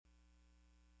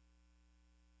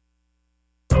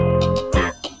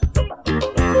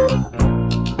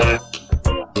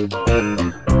Yeah,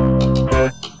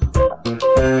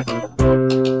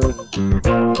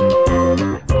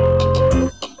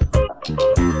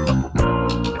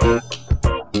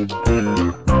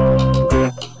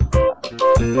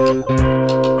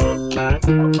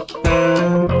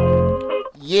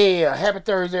 happy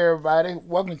Thursday, everybody.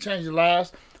 Welcome to Change Your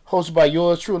Lives, hosted by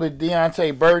yours truly,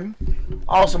 Deonte Burton.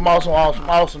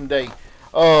 Awesome day.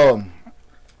 Um,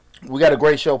 we got a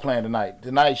great show planned tonight.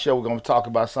 Tonight's show, we're going to talk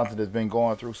about something that's been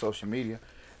going through social media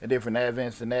and different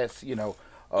events, and that's, a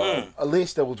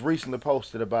list that was recently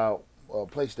posted about a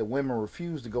place that women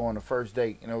refuse to go on the first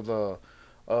date. And it was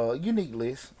a unique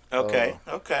list. Okay.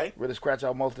 Really scratch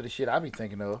out most of the shit I be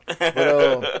thinking of.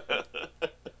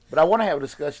 But I want to have a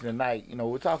discussion tonight.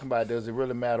 We're talking about, does it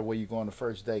really matter where you go on the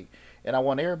first date? And I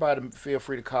want everybody to feel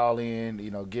free to call in,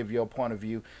 give your point of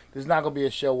view. There's not going to be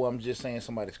a show where I'm just saying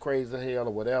somebody's crazy as hell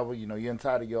or whatever. You're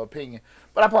entitled to your opinion.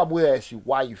 But I probably will ask you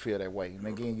why you feel that way. And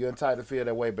again, you're entitled to feel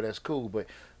that way, but that's cool. But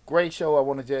great show I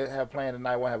want to have planned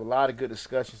tonight. I want to have a lot of good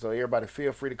discussions. So everybody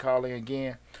feel free to call in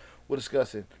again. We're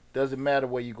discussing, does it matter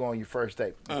where you go on your first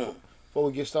date? Before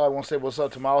we get started, I want to say what's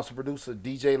up to my awesome producer,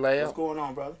 DJ Lab. What's going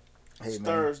on, brother? It's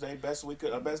Thursday, best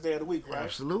day of the week, right?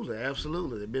 Absolutely.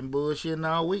 They've been bullshitting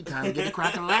all week. Time to get the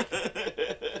cracking like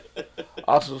it.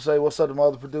 Also say what's up to my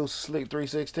other producer, Slick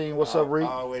 316. What's up, Reed?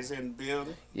 Always in the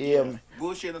building. Yeah, man.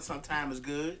 Bullshitting sometimes is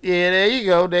good. Yeah,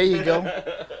 there you go.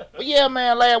 But yeah,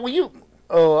 man, Lad, when you,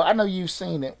 I know you've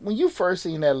seen it. When you first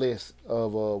seen that list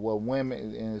of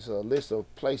women, and it's a list of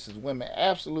places women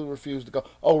absolutely refuse to go.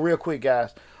 Oh, real quick,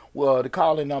 guys. Well, the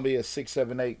call-in number is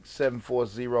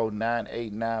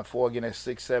 678-740-9894. Again, that's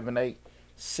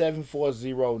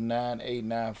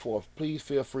 678-740-9894. Please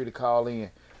feel free to call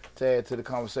in to add to the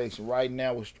conversation. Right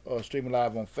now, we're streaming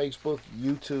live on Facebook,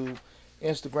 YouTube,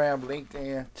 Instagram,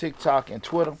 LinkedIn, TikTok, and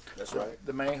Twitter. That's right.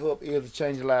 The main hub is the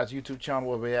Change Your Lives YouTube channel,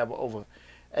 where we have over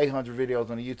 800 videos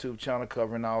on the YouTube channel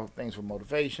covering all things from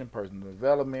motivation, personal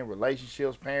development,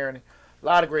 relationships, parenting. A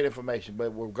lot of great information. But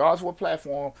regardless of what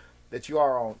platform that you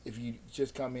are on, if you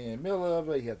just come in the middle of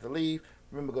it, you have to leave.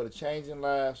 Remember, go to Changing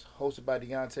Lives, hosted by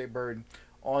Deonte Burton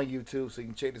on YouTube, so you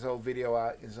can check this whole video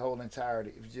out in its whole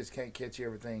entirety if you just can't catch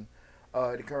everything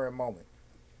at the current moment.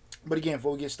 But again,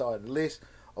 before we get started, the list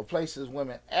of places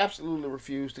women absolutely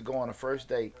refuse to go on a first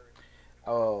date.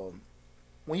 When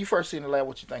you first seen the lab,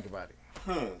 what you think about it?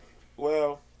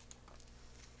 Well,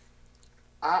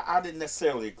 I didn't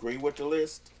necessarily agree with the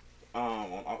list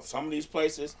on some of these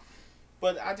places.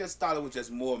 But I just thought it was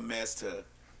just more mess to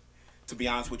be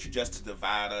honest with you, just to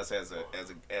divide us as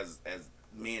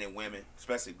men and women,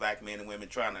 especially black men and women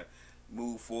trying to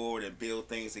move forward and build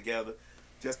things together.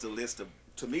 Just a list of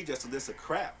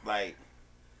crap. Like,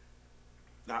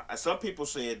 now, some people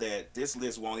said that this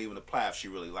list won't even apply if she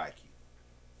really like you.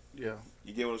 Yeah.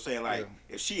 You get what I'm saying? Like,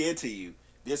 if she into you,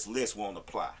 this list won't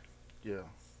apply. Yeah.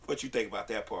 What you think about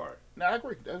that part? No, I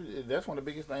agree. That's one of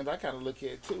the biggest things I kind of look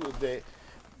at too, is that.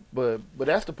 But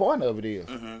that's the point of it is.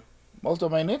 Mm-hmm. Most of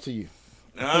them ain't into you.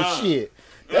 Shit.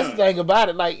 That's the thing about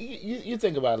it. Like, you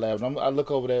think about it, Lavin. I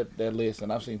look over that list,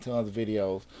 and I've seen tons of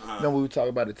videos. Then we were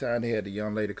talking about the time they had the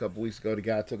young lady a couple weeks ago. The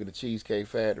guy took her to Cheesecake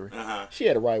Factory. She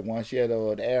had the right one. She had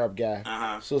the Arab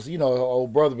guy. So, her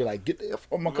old brother be like, get the F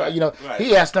from my car.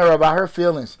 He asked her about her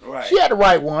feelings. Right. She had the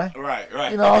right one. Right.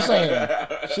 You know what I'm saying?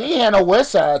 She ain't had no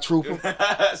West Side Trooper.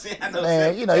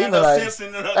 Man, he been like,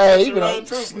 hey, he been like,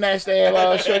 snatch the ass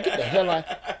out of shirt, get the hell out.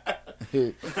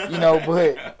 But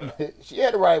she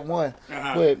had the right one.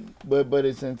 But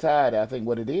it's entirety. I think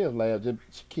what it is, Lab,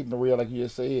 just keeping it real, like you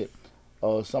just said,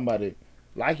 somebody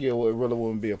like you, it really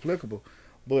wouldn't be applicable.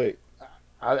 But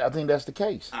I think that's the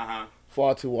case.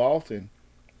 Far too often,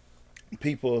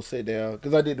 people sit down,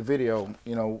 because I did the video,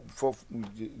 to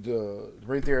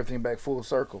bring everything back full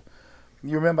circle.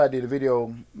 You remember I did a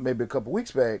video maybe a couple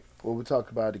weeks back where we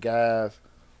talked about the guys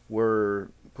were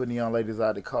putting the young ladies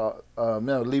out the car,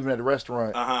 leaving at the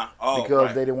restaurant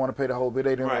because they didn't want to pay the whole bill.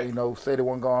 They didn't, say they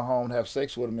weren't going home and have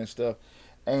sex with them and stuff.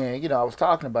 And I was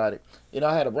talking about it.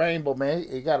 I had a rainbow, man.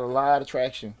 It got a lot of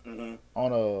traction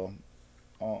on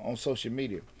social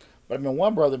media. But I mean,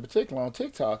 one brother in particular on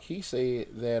TikTok, he said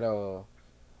that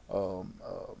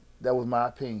that was my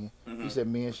opinion. He said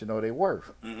men should know their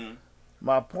worth.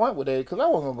 My point with that, because I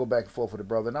wasn't gonna go back and forth with the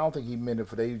brother, and I don't think he meant it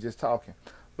for that. He was just talking.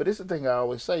 But this is the thing I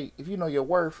always say: if you know your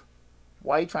worth,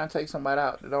 why you trying to take somebody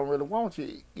out that don't really want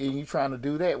you, and you trying to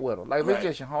do that with them? Like, if it's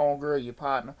just your homegirl, your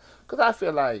partner. Because I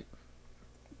feel like,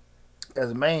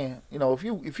 as a man, if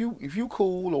you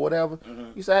cool or whatever,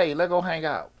 you say, hey, let's go hang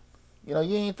out. You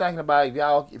ain't thinking about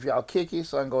if y'all kick it,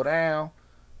 something go down.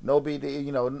 No big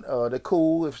deal. The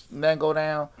cool if nothing go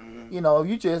down. Mm-hmm.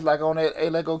 You just like on that. Hey,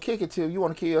 let go kick it till you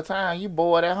want to kill your time. You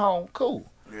bored at home. Cool.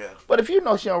 Yeah. But if you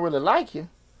know she don't really like you,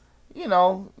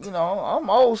 I'm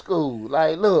old school.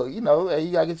 Like, look, hey,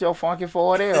 you gotta get your funky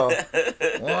 40 or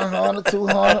 100,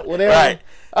 200, whatever. Right.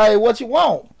 Hey, what you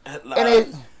want? And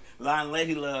it, Line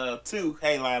Lady Love too.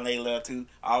 Hey, Line Lady Love too.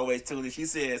 I always told her. She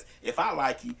says, if I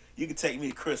like you, you can take me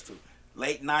to Crystal.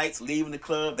 Late nights, leaving the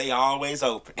club, they always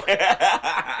open.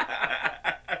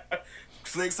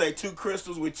 Slick say 2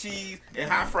 crystals with cheese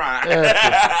and hot fry.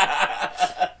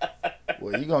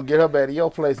 well, you gonna get her back to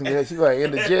your place and she gonna have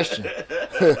indigestion.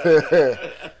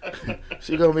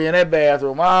 She gonna be in that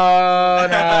bathroom all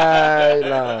night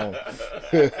long.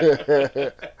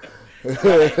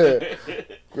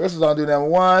 Crystal don't do that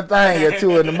one thing at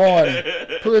 2 in the morning.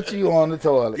 Put you on the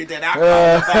toilet. Get that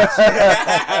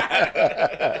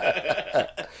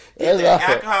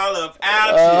alcohol up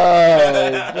out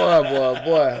you. Oh,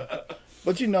 boy.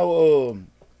 But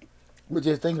we're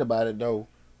just thinking about it though.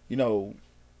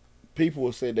 People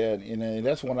will say that, and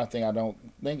that's one thing I don't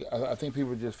think. I think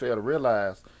people just fail to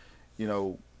realize,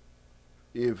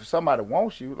 if somebody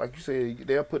wants you, like you said,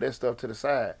 they'll put that stuff to the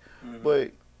side. Mm-hmm.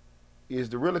 But is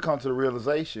to really come to the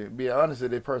realization, be honest,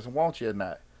 if that person wants you or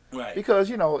not. Right. Because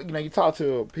you talk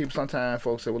to people sometimes.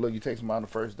 Folks say, "Well, look, you take somebody on the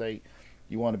first date,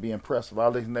 you want to be impressive." I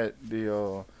listened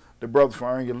to the brothers from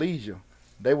Earn Your Leisure.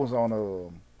 They was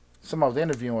on somebody was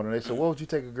interviewing them. They said, "What would you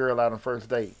take a girl out on the first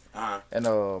date?" Uh-huh. And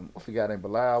what's the guy named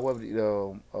Bilal? What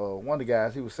one of the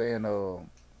guys he was saying,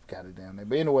 got it down there.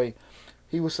 But anyway,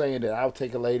 he was saying that I would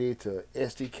take a lady to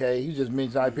STK. He just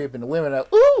mentioned Johnny Pippen and the women are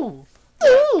ooh.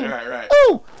 Ooh, right.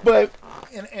 Ooh, but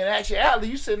in actuality,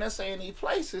 you sitting there saying these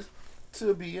places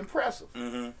to be impressive.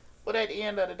 Mm-hmm. But at the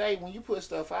end of the day, when you put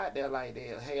stuff out there like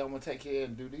that, hey, I'm gonna take care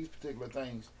and do these particular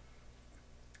things,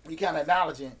 you kind of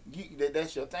acknowledging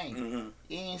that's your thing. Mm-hmm.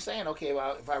 You ain't saying okay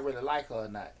if I really like her or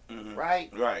not, Mm-hmm.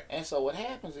 right? Right. And so what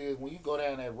happens is when you go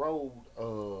down that road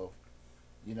of,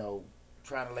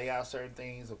 trying to lay out certain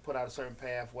things or put out a certain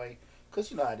pathway. Because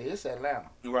you know how it is, it's Atlanta.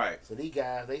 Right. So these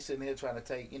guys, they sitting here trying to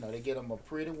take, they get them a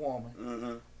pretty woman,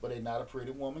 Mm-hmm. but they not a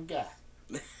pretty woman guy.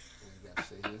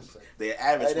 They're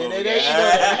average woman. There you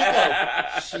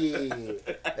go.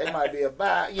 Shit. They might be a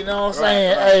buy, you know what I'm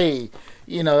saying? Right.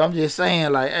 Hey, I'm just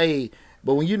saying like, hey,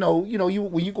 but when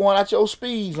when you going out your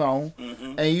speed zone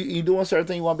mm-hmm. and you doing certain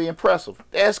things, you want to be impressive.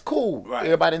 That's cool. Right.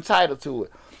 Everybody entitled to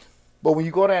it. But when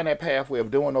you go down that pathway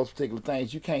of doing those particular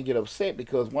things, you can't get upset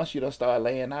because once you done start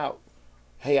laying out,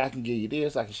 hey, I can give you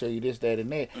this, I can show you this, that,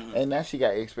 and that. Mm-hmm. And now she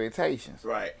got expectations.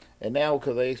 Right. And now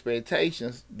because the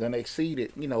expectations done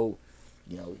exceeded,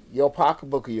 your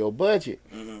pocketbook or your budget.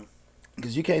 Mm-hmm.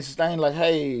 Because you can't sustain like,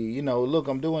 hey, look,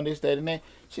 I'm doing this, that, and that.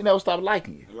 She never stopped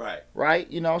liking you. Right. Right?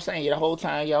 You know what I'm saying? The whole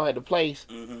time y'all had the place,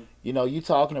 mm-hmm. You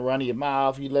talking and running your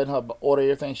mouth, you letting her order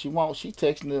everything she wants. She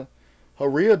texting her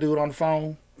real dude on the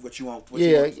phone. What you want?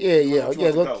 Yeah.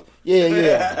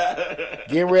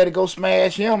 Getting ready to go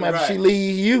smash him after she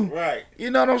leaves you. Right.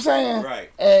 You know what I'm saying? Right.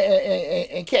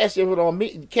 And Cass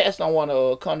don't want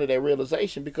to come to that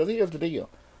realization because here's the deal.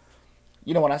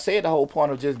 When I said the whole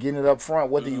point of just getting it up front,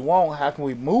 what do you want? How can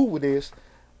we move with this?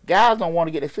 Guys don't want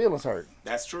to get their feelings hurt.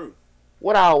 That's true.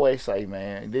 What I always say,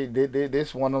 man,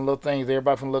 this one of the little things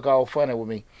everybody can look all funny with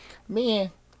me. Men,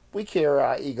 we carry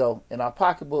our ego in our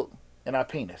pocketbook and our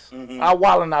penis. Mm-hmm. Our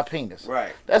wallet and our penis.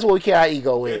 Right. That's what we carry our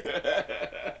ego with.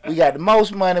 We got the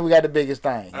most money, we got the biggest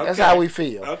thing. Okay. That's how we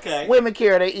feel. Okay. Women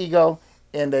carry their ego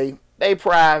and they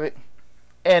private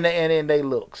and they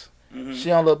looks. Mm-hmm. She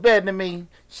don't look better than me.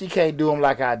 She can't do them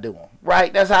like I do them.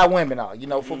 Right? That's how women are.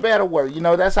 For better or worse.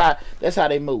 That's how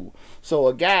they move. So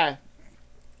a guy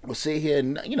will sit here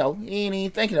and he ain't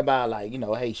even thinking about like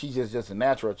hey, she's just a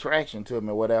natural attraction to him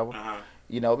or whatever.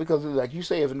 Uh-huh. Because like you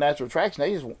say, it's a natural attraction.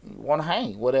 They just want to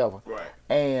hang, whatever. Right.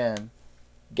 And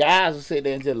guys will sit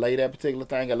there and just lay that particular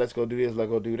thing. Let's go do this. Let's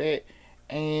go do that.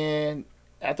 And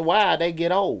after a while, they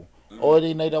get old, or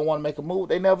then they don't want to make a move.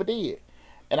 They never did.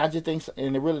 And I just think,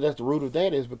 and really, that's the root of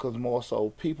that is because more so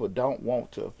people don't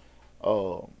want to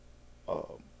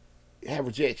have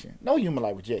rejection. No human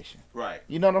like rejection. Right.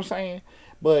 You know what I'm saying?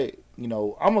 But I'm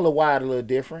a little wild, a little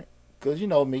different because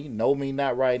know me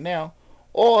not right now,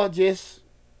 or just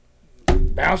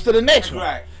bounce to the next one.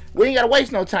 Right. We ain't gotta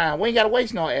waste no time. We ain't gotta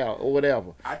waste no hour or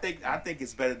whatever. I think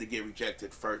it's better to get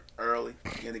rejected first early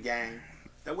in the game.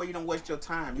 That way you don't waste your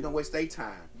time. You don't waste their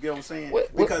time. You know what I'm saying?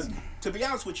 Because to be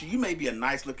honest with you, you may be a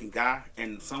nice looking guy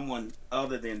and someone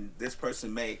other than this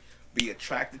person may be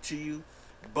attracted to you,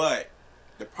 but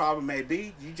the problem may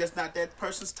be you just not that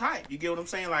person's type. You get what I'm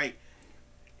saying? Like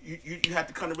you have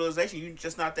to come to realization you're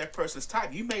just not that person's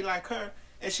type. You may like her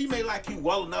and she may like you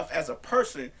well enough as a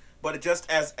person, but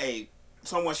just as a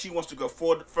someone she wants to go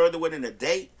further with in a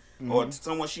date, or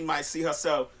someone she might see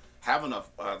herself having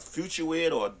a future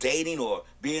with, or dating, or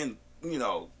being,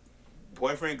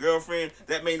 boyfriend, girlfriend,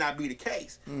 that may not be the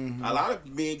case. A lot of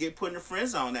men get put in the friend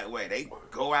zone that way. They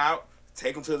go out,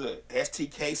 take them to the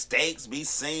STK steaks, be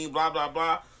seen, blah, blah,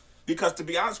 blah. Because to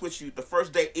be honest with you, the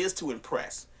first date is to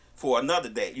impress for another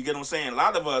date. You get what I'm saying? A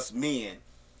lot of us men,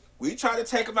 we try to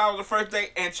take them out on the first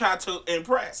date and try to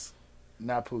impress.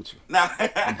 Not Poochie. Not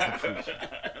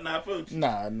Poochie.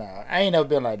 Nah. I ain't never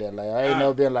been like that, I ain't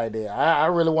never been like that. I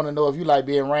really want to know if you like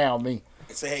being around me.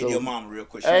 Say hey to your mama real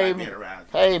quick. She might be around.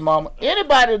 Hey, mama.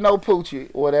 Anybody know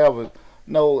Poochie, whatever.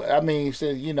 No, I mean,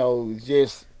 since,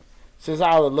 just since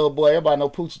I was a little boy, everybody know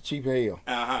Poochie cheap as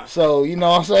hell. So, you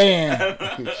know what I'm saying?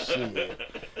 Shit.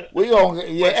 We gonna,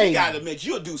 yeah, but you gotta admit,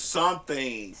 you'll do some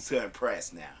things to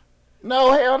impress now.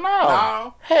 No, hell no.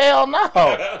 No? Hell no.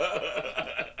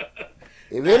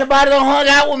 If anybody don't hung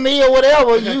out with me or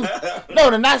whatever, no,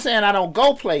 they're not saying I don't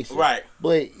go places. Right.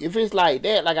 But if it's like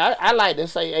that, like I like to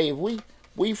say, hey, if we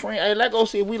friends, hey, let's go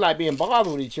see if we like being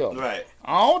bothered with each other. Right.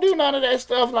 I don't do none of that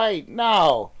stuff. Like,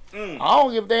 no. I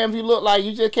don't give a damn if you look like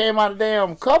you just came out of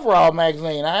damn Coverall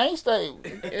magazine. I ain't stay.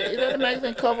 Is that the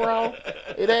magazine Coverall?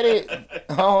 Is that it?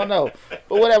 I don't know.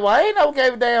 But whatever. I ain't never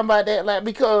gave a damn about that. Like,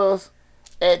 because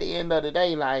at the end of the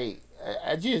day, like,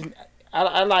 I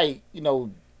like,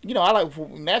 I like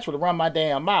naturally run my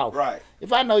damn mouth. Right.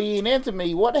 If I know you ain't into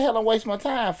me, what the hell I'm wasting my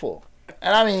time for?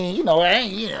 And I mean, I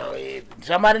ain't, if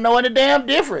somebody know any damn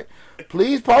different,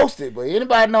 please post it. But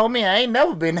anybody know me, I ain't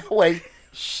never been that way.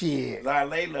 Shit. Like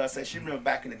Layla said, she remember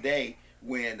back in the day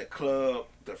when the club,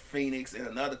 the Phoenix, and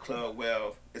another club,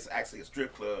 well, it's actually a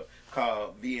strip club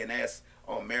called VNS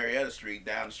on Marietta Street,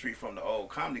 down the street from the old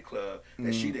comedy club,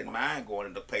 that she didn't mind going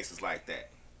into places like that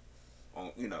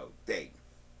on, dating.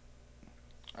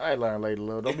 I learned later,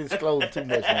 love. Don't be disclosing too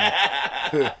much now.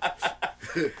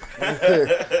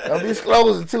 Don't be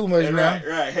disclosing too much now.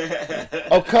 Right.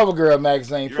 Oh, CoverGirl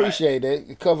magazine. Appreciate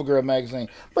that. CoverGirl magazine.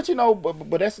 But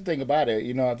but that's the thing about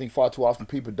it. I think far too often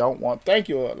people don't want. Thank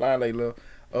you, Lila.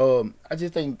 I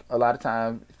just think a lot of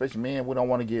times, especially men, we don't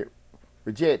want to get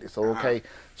rejected. So okay,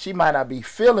 she might not be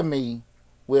feeling me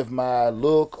with my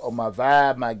look or my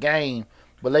vibe, my game,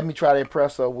 but let me try to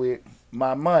impress her with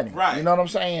my money. Right. You know what I'm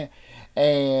saying?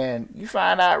 And you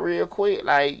find out real quick,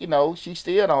 like, she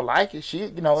still don't like it. She,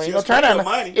 ain't gonna turn out.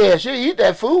 Money. Yeah, she'll eat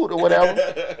that food or whatever,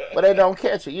 but they don't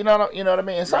catch it. You know what I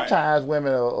mean? And sometimes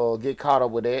women will get caught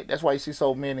up with that. That's why you see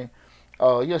so many,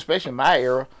 especially in my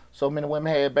era, so many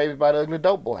women had babies by the ugly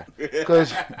dope boy.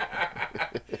 Cause,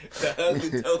 the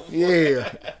ugly dope boy. Yeah.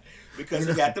 Because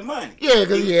he got the money. Yeah,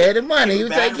 because he had the money. He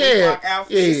would take care of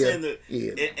it.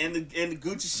 And the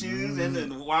Gucci shoes and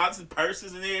the wallets and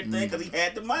purses and everything because he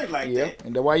had the money like that.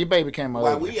 And that's why your baby came out.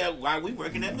 Why we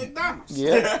working at McDonald's.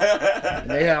 Yeah. And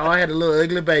they all had a little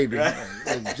ugly baby.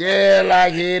 Just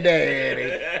like his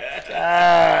daddy.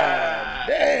 God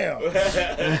damn.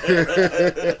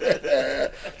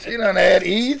 She done had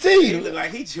E.T. He look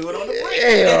like he chewing on the brick.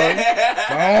 Yeah.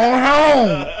 Phone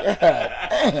home. God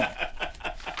damn.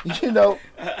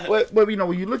 But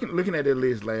when you're looking at that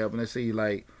list, Lab, and I see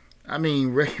I'm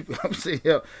seeing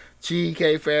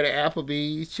Cheesecake Factory,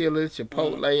 Applebee's, Chili's,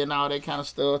 Chipotle, and all that kind of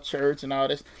stuff, church and all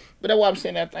this. But that's why I'm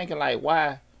sitting there thinking,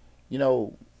 why,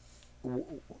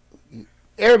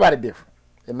 everybody different.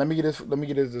 And let me get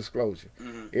this disclosure.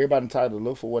 Everybody entitled to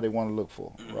look for what they want to look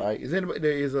for, right? Is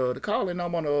the call-in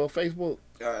number on Facebook?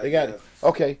 They got it.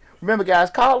 Okay. Remember, guys,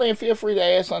 call in. Feel free to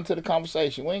add something to the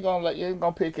conversation. We ain't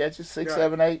gonna pick at you.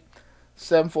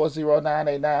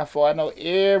 678-740-9894. I know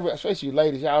especially you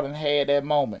ladies, y'all done had that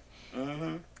moment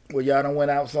where y'all done went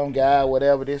out with some guy,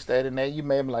 whatever, this, that, and that. You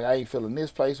may be like, I ain't feeling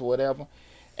this place or whatever.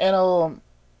 And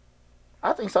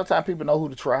I think sometimes people know who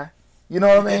to try. You know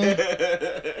what I mean?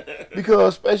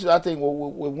 Because especially I think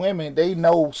with women, they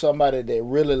know somebody that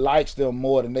really likes them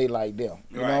more than they like them.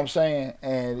 You know what I'm saying?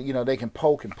 And they can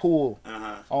poke and pull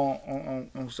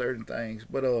on certain things.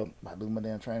 But I lose my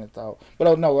damn train of thought.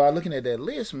 But no, looking at that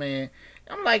list, man,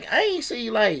 I'm like, I ain't see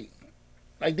like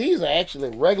these are actually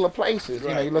regular places.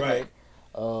 You look at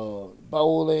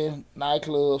bowling,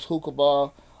 nightclubs, hookah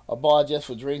bar, a bar just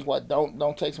for drinks. What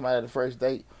don't take somebody to the first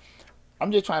date. I'm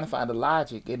just trying to find the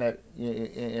logic in that,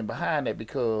 and behind that,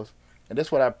 because, and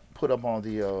that's what I put up on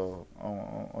the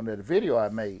on the video I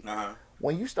made.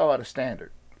 When you start a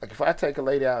standard, like if I take a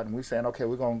lady out and we saying, okay,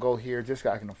 we're gonna go here just so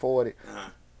I can afford it,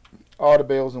 all the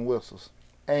bells and whistles,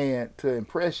 and to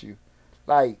impress you,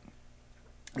 like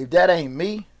if that ain't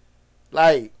me,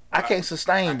 like I can't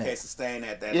sustain that. I can't sustain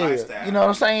that yeah, lifestyle. You know what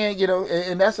I'm saying? You know,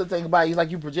 and that's the thing about it.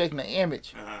 Like you projecting an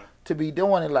image to be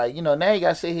doing it. Like, you know, now you got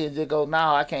to sit here and just go,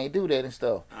 no, I can't do that and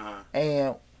stuff.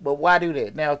 But why do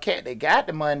that? Now, cat that got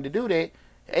the money to do that,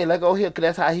 hey, let go here, because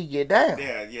that's how he get down.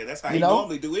 Yeah, that's how he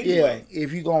normally do anyway. Yeah,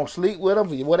 if you going to sleep with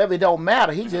him, whatever, it don't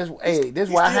matter. He just, hey, this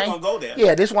why I hang. He's still going to go there.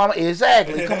 Yeah, this why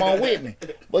exactly. Come on with me.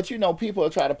 But, you know, people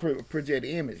try to project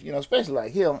the image, you know, especially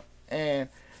like him. And,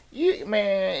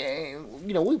 man,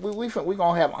 you know, we going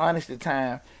to have honesty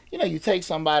time. You know, you take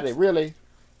somebody really,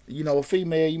 you know, a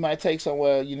female, you might take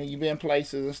somewhere, you know, you've been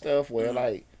places and stuff where,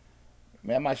 like,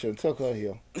 man, I might should have took her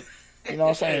here. You know what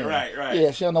I'm saying? Right. Yeah,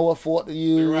 she don't know what fork to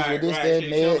use with this, that,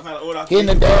 and that. Hitting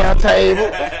the damn table.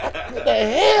 What the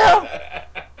hell?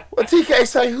 Well, TK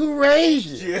say, who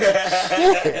raised you? What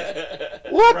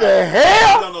the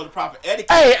hell? You don't know the proper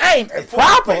etiquette. Hey, ain't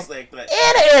proper. Any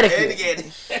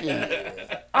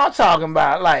etiquette. I'm talking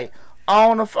about, like,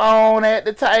 on the phone, at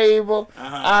the table.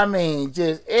 I mean,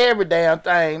 just every damn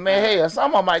thing. Man, hell,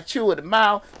 someone might chew at the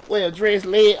mouth, wear a dress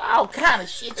leg, all kind of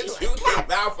shit. Chew your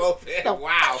mouth open.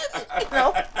 Wow. You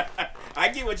know? I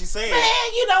get what you're saying.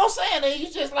 Man, you know what I'm saying?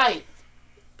 You just like,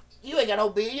 you ain't got no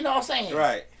bill, you know what I'm saying?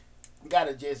 Right. You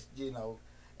gotta just, you know,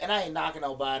 and I ain't knocking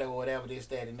nobody or whatever, this,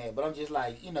 that, and that, but I'm just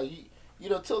like, you know, you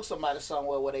done took somebody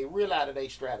somewhere where they real out of their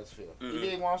stratosphere. You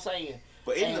dig what I'm saying?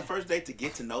 But isn't the first date to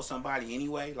get to know somebody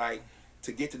anyway? Like,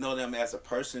 to get to know them as a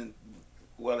person,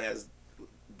 well as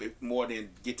more than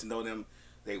get to know them,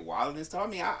 they wallet and stuff. I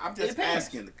mean, I'm just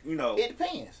asking, you know. It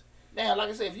depends. Now, like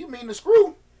I said, if you mean the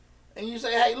screw, and you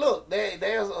say, hey, look,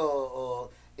 there's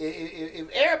if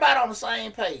everybody on the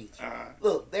same page,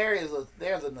 look, there's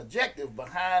an objective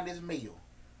behind this meal.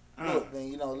 Look,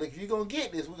 man, you know, look, if you're gonna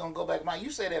get this, we're gonna go back. You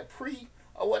say that pre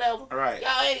or whatever. Right.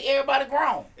 Y'all ain't everybody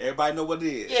grown. Everybody know what it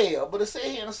is. Yeah, but to sit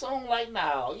here and assume like,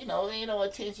 no, you know, ain't no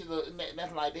attention to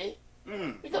nothing like that.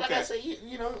 Because like I said,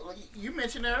 you know, you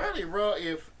mentioned that earlier, bro.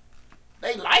 If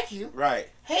they like you, right?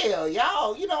 Hell,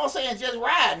 y'all, you know what I'm saying, just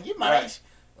riding. You might. Right.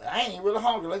 I ain't even really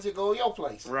hungry. Let's just go to your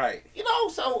place. Right. You know,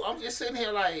 so I'm just sitting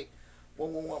here like,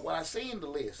 when I seen the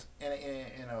list, and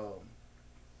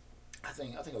I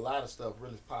think a lot of stuff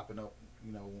really is popping up.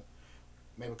 You know,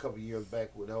 maybe a couple of years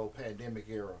back with the whole pandemic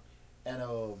era, and I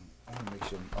want to make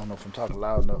sure I don't know if I'm talking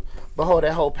loud enough, but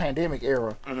that whole pandemic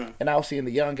era, and I was seeing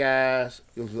the young guys.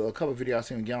 There was a couple of videos I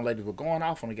seen the young ladies were going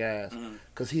off on the guys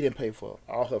because he didn't pay for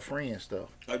all her friends stuff.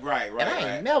 Right. And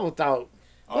I ain't never thought.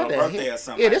 On a birthday or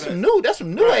something. Yeah, that's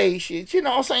some new age shit. You know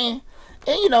what I'm saying?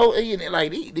 And you know,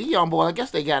 like these young boys, I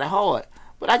guess they got it hard.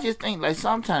 But I just think like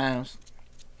sometimes,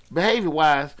 behavior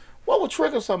wise, what would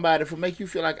trigger somebody to make you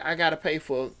feel like I gotta pay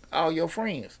for all your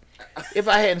friends if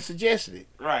I hadn't suggested it?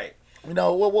 Right. You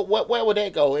know, where would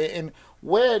that go? And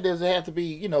where does it have to be?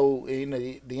 You know,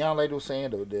 the young lady was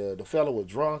saying the fellow was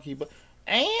drunk.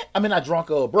 Not drunk,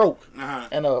 broke.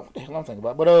 And what the hell I'm thinking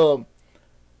about? But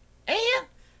and.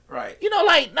 Right. You know,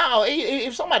 like, no,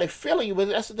 if somebody feeling you, but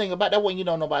that's the thing about that when you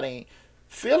know nobody ain't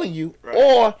feeling you, right.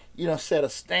 Or, you know, set a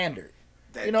standard.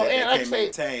 That, you know, that and like I say,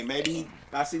 maintain. Maybe,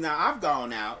 now I've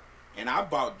gone out and I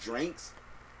bought drinks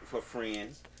for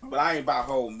friends, but I ain't buy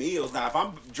whole meals. Now, if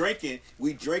I'm drinking,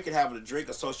 we drinking, having a drink,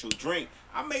 a social drink,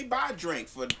 I may buy a drink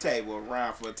for the table,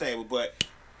 around for the table, but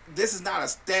this is not a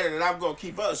standard that I'm going to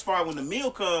keep up. As far as when the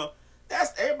meal comes,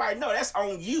 that's, everybody know, that's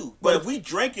on you. But if we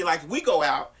drinking, like we go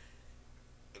out,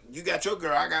 you got your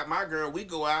girl, I got my girl, we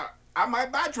go out, I might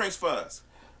buy drinks for us.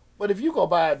 But if you go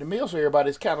buy the meals for everybody,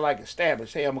 it's kind of like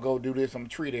established. Hey, I'm going to go do this, I'm going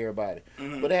to treat everybody.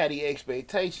 But they had the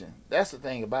expectation. That's the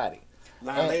thing about it.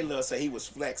 They love say he was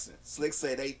flexing. Slick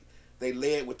say they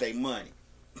led with their money.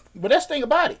 But that's the thing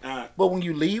about it. But when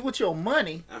you leave with your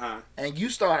money and you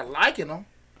start liking them,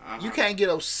 you can't get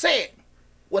upset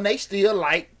when they still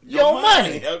like your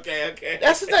money. Okay.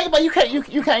 That's the thing about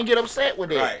you can't get upset with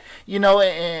that. Right. You know,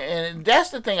 and that's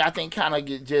the thing I think kind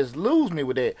of just lose me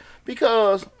with that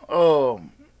because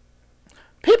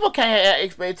people can't have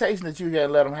expectations that you gotta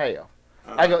let them have.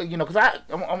 Like you know, because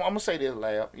I'm gonna say this,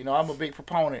 Lab. You know, I'm a big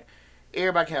proponent.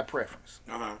 Everybody can have preference.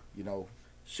 You know,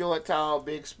 short, tall,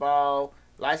 big, small,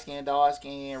 light skin, dark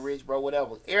skin, rich, bro,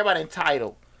 whatever. Everybody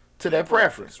entitled to their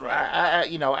preference. Right.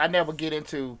 I never get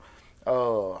into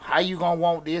how you gonna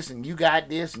want this and you got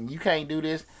this and you can't do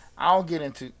this. I don't get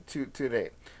into to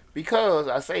that because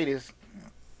I say this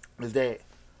is that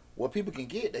what people can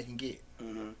get, they can get.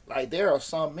 Like there are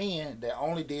some men that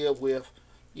only deal with,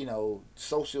 you know,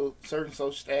 certain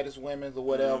social status women or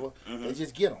whatever. They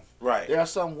just get them. Right. There are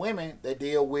some women that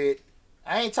deal with.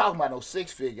 I ain't talking about no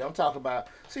 6 figure. I'm talking about.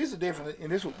 See, it's a difference.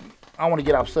 And this, I want to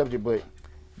get off subject, but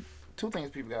two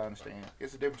things people gotta understand.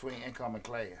 It's the difference between income and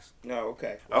class. No,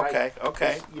 okay. Right?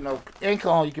 Okay. You know,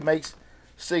 income you can make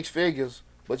six figures,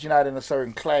 but you're not in a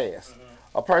certain class.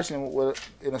 A person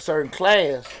in a certain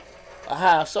class, a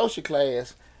higher social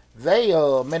class, they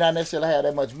may not necessarily have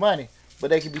that much money, but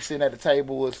they can be sitting at the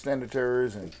table with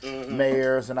senators and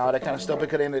mayors and all that kind of stuff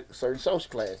because they're in certain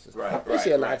social classes. You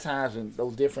see a lot of times in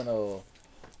those different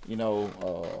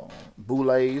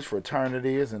boulets,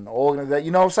 fraternities, and organizations.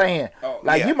 You know what I'm saying?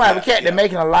 You might have a cat that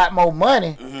making a lot more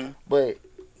money, but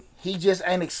he just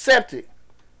ain't accepted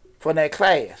for that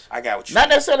class. I got what you Not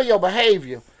necessarily your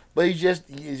behavior, but he's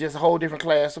just a whole different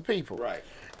class of people. Right.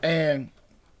 And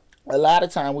a lot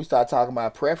of time we start talking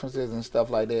about preferences and stuff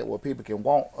like that, where people can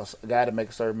want a guy to make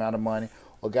a certain amount of money,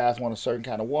 or guys want a certain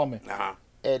kind of woman.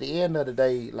 At the end of the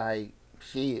day, like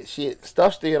shit,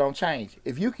 stuff still don't change.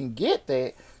 If you can get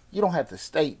that, you don't have to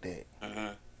state that.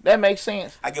 That makes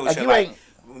sense. I get what you're like.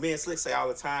 Me and Slick say all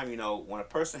the time, you know, when a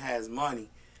person has money,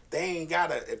 they ain't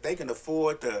gotta, if they can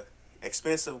afford the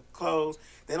expensive clothes,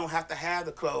 they don't have to have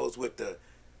the clothes with the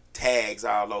tags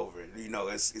all over it. You know,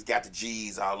 it's got the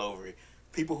G's all over it.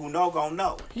 People who know gonna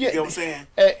know. You know what I'm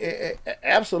saying?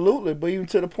 Absolutely. But even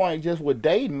to the point, just with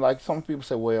dating, like some people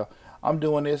say, well, I'm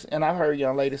doing this, and I've heard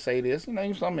young ladies say this, you know,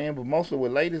 even some men, but mostly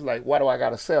with ladies, like, why do I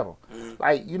gotta settle?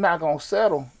 Like, you're not gonna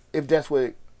settle if that's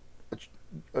what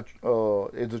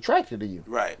is attracted to you.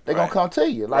 Right. They're gonna come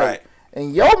to you. Like,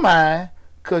 in your mind,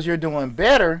 because you're doing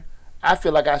better, I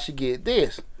feel like I should get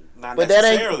this. Not but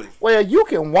necessarily. That ain't, well, you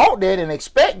can want that and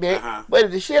expect that, but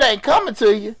if the shit ain't coming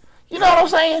to you, you know what I'm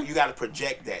saying? You gotta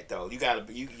project that though. You gotta.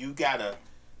 You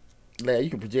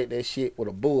can project that shit with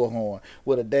a bullhorn,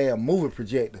 with a damn movie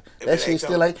projector. That shit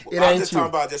still ain't. It ain't just talking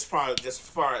about I'm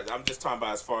just talking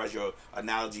about as far as your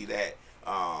analogy that,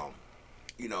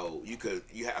 you know, you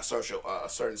have a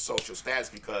certain social status,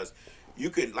 because you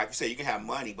could, like you said, you can have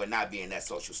money but not be in that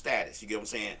social status. You get what I'm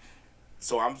saying?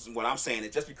 So what I'm saying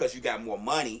is, just because you got more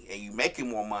money and you making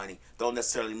more money, don't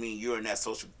necessarily mean you're in that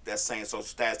same social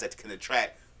status that can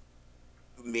attract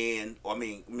men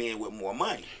with more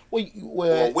money,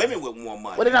 or women with more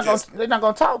money. Well, they're not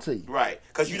gonna talk to you, right?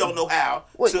 Because you don't know how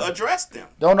to address them.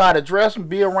 Don't know how to address them,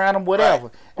 be around them,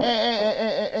 whatever. Right.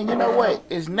 And you know what?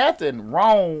 There's nothing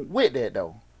wrong with that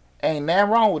though. Ain't nothing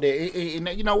wrong with it.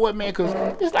 You know what, man? Because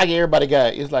it's like everybody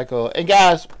got. It's like and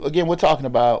guys, again, we're talking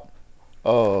about.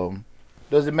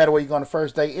 Does it matter where you're going to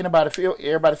first date? Everybody feel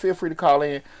free to call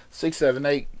in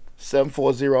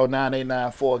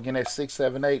 678-740-9894. Again, that's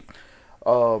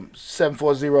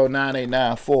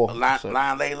 678-740-9894.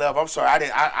 Line Lay Love. I'm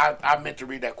sorry, I meant to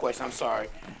read that question. I'm sorry.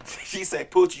 She said,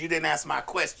 Poochie, you didn't answer my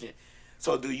question.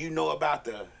 So do you know about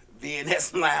the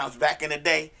VNS Lounge back in the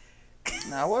day?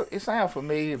 Now, what it sounds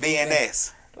familiar.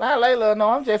 VNS. Line Lay Love, no,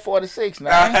 I'm just 46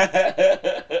 now.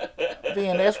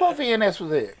 VNS, what VNS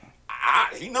was it? I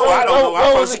don't know.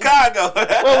 I'm from Chicago.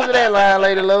 What was it at, Line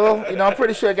Lady Love? You know, I'm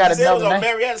pretty sure it got another name. It was on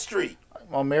Marietta Street.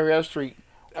 On Marietta Street.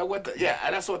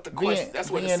 That's what the question. That's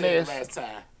what it said last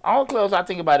time. All clothes I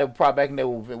think about it probably back in there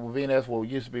with VNS. What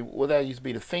used to be? Well, that used to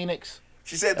be the Phoenix.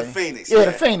 She said the Phoenix. Yeah,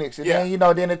 the Phoenix. And then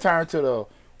then it turned to the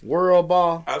World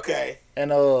Bar. Okay.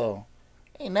 And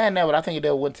ain't nothing there, but I think they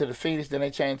went to the Phoenix, then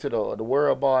they changed to the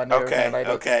World Bar and everything like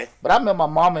that. Okay. But I remember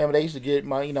my mom and they used to get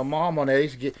mom on there. They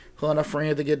used to get her and her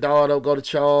friends to get dolled up, go to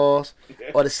Charles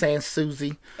or the San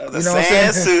Susie. The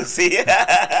San Susie.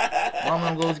 Mom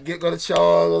and them go to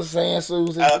Charles or San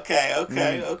Susie.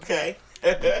 Okay.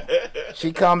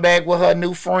 She come back with her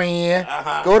new friend.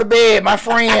 Go to bed, my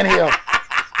friend here.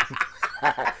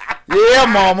 Yeah,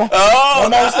 mama. Oh,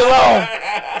 Mama still on.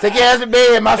 Take your ass to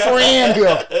bed, my friend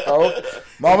here. Oh,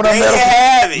 Mama done met a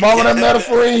friend. Mama done met a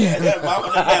friend.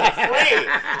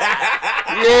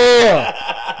 Yeah.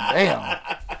 Damn.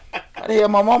 How the hell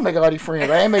my mom make all these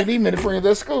friends? I ain't make these many friends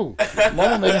at school.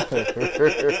 Mama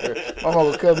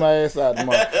will cut my ass out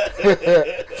tomorrow.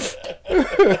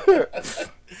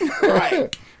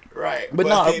 Right. But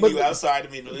you outside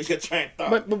of me to lose your train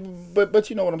of thought. But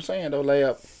you know what I'm saying though,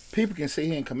 Layup. People can sit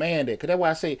here and command it. Cause that's why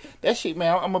I say that shit,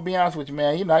 man. I'm gonna be honest with you,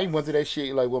 man. You know, I even went through that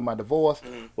shit like with my divorce,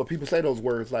 where people say those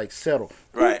words like settle.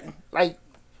 Right. Like,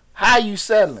 how you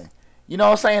settling? You know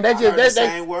what I'm saying? That's just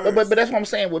same words. But that's what I'm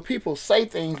saying. When people say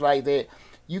things like that,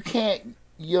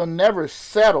 you'll never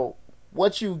settle.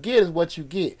 What you get is what you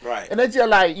get. Right. And that's just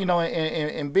like, you know,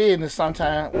 in business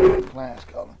sometimes. Clients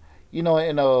calling. You know,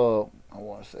 in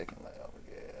one second.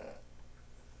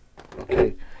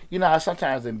 Okay. You know how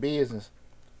sometimes in business,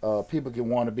 people can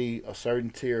want to be a certain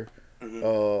tier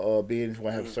business. We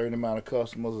want to have a certain amount of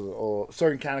customers or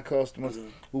certain kind of customers.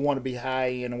 We want to be high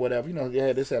end or whatever. You know,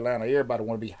 yeah, this Atlanta, everybody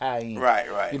want to be high end.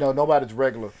 Right. You know, nobody's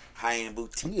regular. High end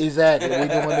boutique. Exactly. We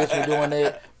doing this, we doing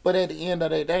that. But at the end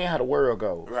of the day, that ain't how the world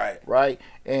goes. Right. Right.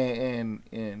 And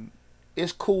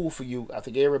it's cool for you. I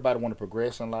think everybody want to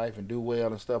progress in life and do well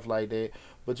and stuff like that.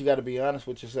 But you got to be honest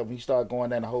with yourself. When you start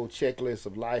going down the whole checklist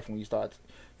of life, when you start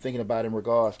thinking about it in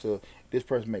regards to this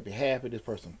person make me happy, this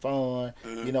person fun,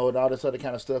 you know, and all this other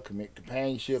kind of stuff,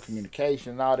 companionship,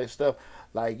 communication, and all that stuff.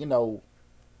 Like, you know,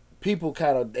 people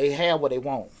kind of, they have what they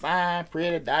want. Fine,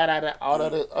 pretty, all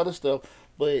the other stuff.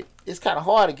 But it's kind of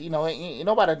hard to, you know, ain't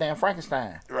nobody damn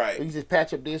Frankenstein. Right. You just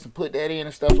patch up this and put that in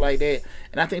and stuff like that.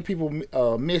 And I think people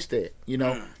miss that, you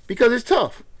know, because it's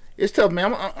tough. It's tough,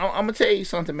 man. I'm going to tell you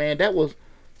something, man. That was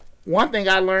one thing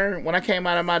I learned when I came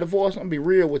out of my divorce. I'm going to be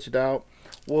real with you, dog.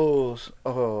 Was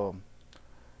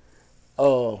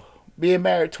being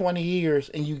married 20 years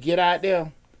and you get out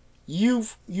there, you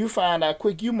find out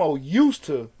quick you more used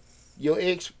to your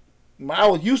ex. I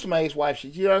was used to my ex-wife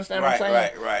shit. You understand what I'm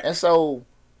saying? Right. And so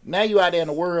now you out there in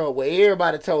the world where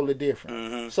everybody totally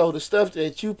different. So the stuff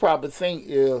that you probably think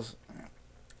is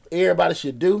everybody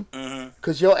should do,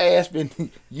 because your ass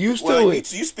been used to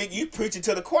it. You preaching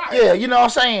to the choir. Yeah, you know what I'm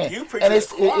saying? You preaching and to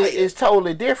the choir. It's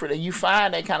totally different, and you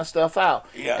find that kind of stuff out.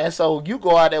 Yeah. And so you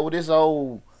go out there with this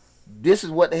old, this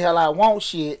is what the hell I want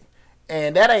shit,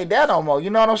 and that ain't that no more. You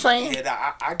know what I'm saying?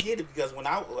 Yeah, I get it, because when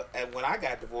I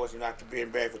got divorced, you know, after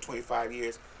being married for 25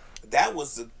 years, that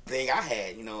was the thing I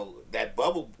had. You know, that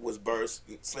bubble was burst.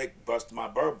 Slick busted my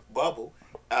bubble,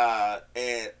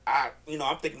 and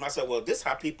I'm thinking to myself, well, this is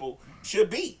how people should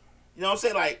be. You know what I'm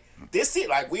saying? Like, this it.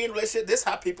 Like, we in a relationship, this is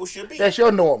how people should be. That's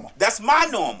your normal. That's my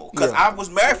normal, because I was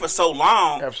married for so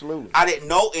long. Absolutely. I didn't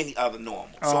know any other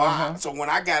normal. So when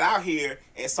I got out here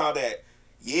and saw that,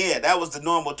 yeah, that was the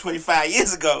normal 25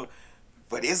 years ago,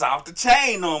 but it's off the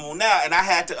chain normal now, and I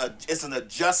had to. It's an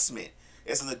adjustment.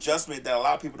 It's an adjustment that a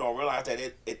lot of people don't realize, that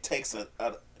it takes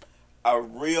a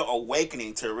real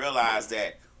awakening to realize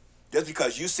that just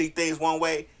because you see things one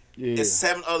way, there's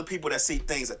 7 other people that see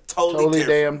things totally different.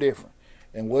 Damn different.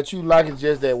 And what you like is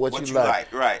just that. What you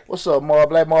like. Right. What's up, Marv?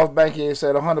 Black Marv Bankhead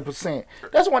said 100%.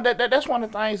 That's one of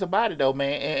the things about it, though,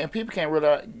 man. And people can't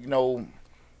really, you know,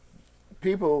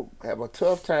 people have a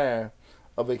tough time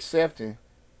of accepting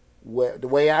the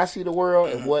way I see the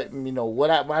world and what, you know,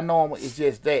 my normal is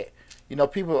just that. You know,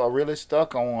 people are really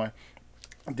stuck on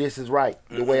this is right,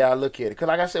 the way I look at it. Because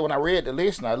like I said, when I read the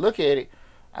list and I look at it,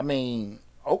 I mean,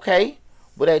 okay.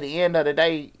 But at the end of the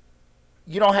day,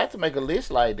 you don't have to make a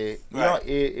list like that. You know,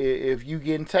 if you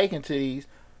getting taken to these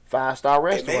 5-star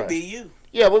restaurants. It may be you.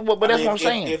 Yeah, but that's what I'm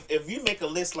saying. If you make a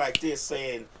list like this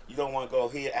saying you don't want to go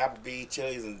here, Applebee's,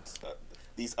 Chili's, and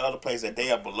these other places that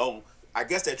they are below, I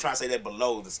guess they're trying to say they're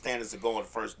below the standards to go on the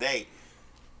first date.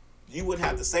 You wouldn't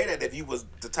have to say that if you was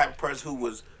the type of person who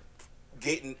was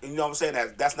getting, you know what I'm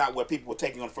saying? That's not what people were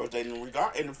taking on the first date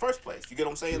in the first place. You get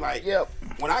what I'm saying? Like,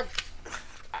 when I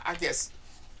guess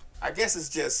it's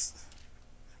just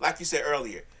like you said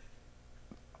earlier.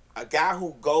 A guy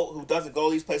who doesn't go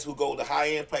to these places, who go to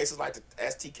high end places like the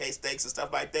STK steaks and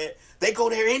stuff like that, they go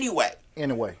there anyway.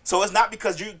 So it's not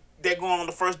because they're going on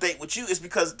the first date with you. It's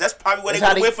because that's probably where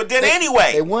they went for dinner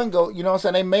anyway. They wouldn't go. You know what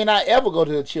I'm saying? They may not ever go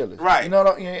to the Chili's. Right. You know,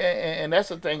 and that's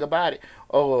the thing about it.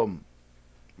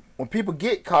 When people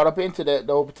get caught up into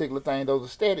those particular things, those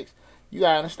aesthetics, you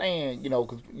gotta understand. You know,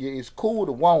 because it's cool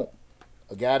to want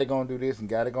a guy that gonna do this and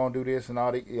guy that gonna do this and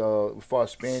all the as far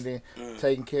as spending,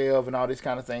 taking care of, and all these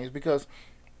kind of things. Because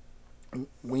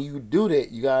when you do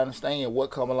that, you gotta understand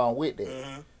what come along with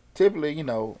that. Typically, you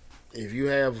know, if you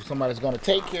have somebody that's gonna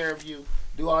take care of you,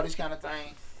 do all these kind of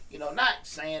things, you know, not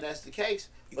saying that's the case.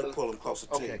 You can pull them closer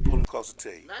to you. Pull them closer to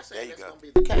you. Not saying that's gonna be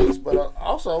the case, but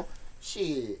also,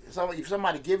 shit. If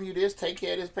somebody giving you this, take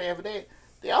care of this, paying for that,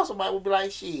 they also might be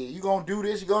like, shit, you gonna do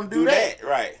this, you gonna do that.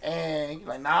 Right. And you're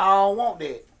like, nah, I don't want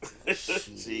that.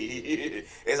 Shit.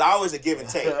 It's always a give and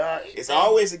take. It's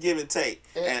always a give and take.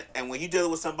 And when you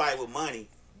dealing with somebody with money,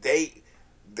 they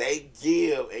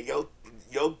give, and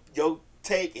your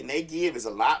take and they give is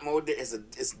a lot more.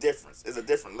 It's different. It's a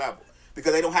different level,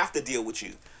 because they don't have to deal with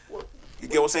you. You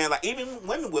get what I'm saying? Like, even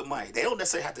women with money, they don't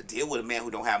necessarily have to deal with a man who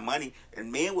don't have money.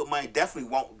 And men with money definitely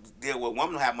won't deal with a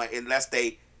woman who have money unless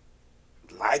they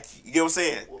like you. You get what I'm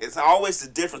saying? It's always the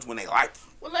difference when they like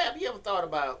you. Well, Lab, you ever thought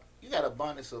about, you got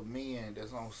abundance of men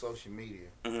that's on social media.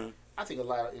 I think a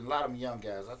lot of them young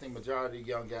guys. I think majority of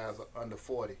young guys are under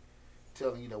 40,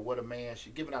 telling, you know, what a man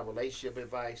should, giving out relationship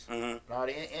advice. And all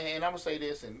that. And I'm gonna say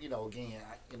this, and, you know, again,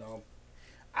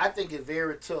 I think it's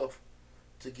very tough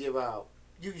to give out.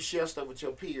 You can share stuff with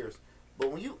your peers,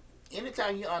 But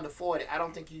anytime you're under 40, I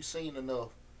don't think you've seen enough.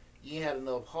 You ain't had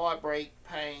enough heartbreak,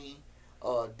 pain.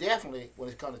 Definitely when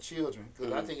it comes to children,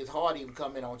 because I think it's hard to even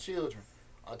come in on children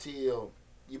until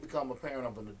you become a parent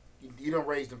of an. You don't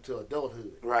raise them to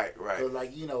adulthood. Right. So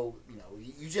like you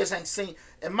just ain't seen.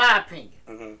 In my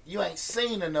opinion, you ain't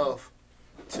seen enough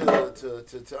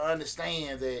to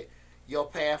understand that your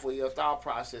pathway, your thought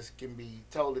process can be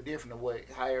totally different than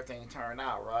how everything turned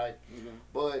out, right?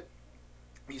 But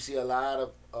you see a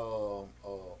lot of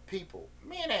people,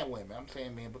 men and women. I'm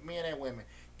saying men, but men and women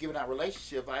giving out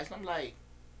relationship advice. And I'm like,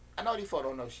 I know these folks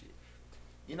don't know shit.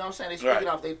 You know what I'm saying? They speaking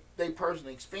off they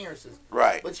personal experiences.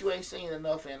 Right. But you ain't seen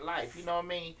enough in life. You know what I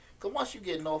mean? Because once you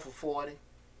get north of 40,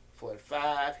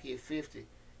 45, hit 50,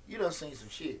 you done seen some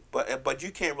shit. But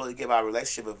you can't really give out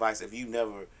relationship advice if you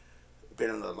never been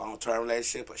in a long-term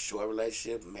relationship, a short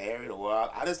relationship, married, or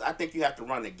I think you have to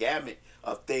run the gamut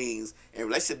of things in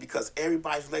relationship because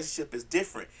everybody's relationship is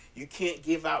different. You can't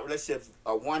give out relationship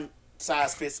one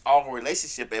size fits all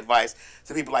relationship advice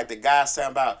to people like the guy saying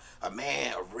about a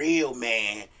real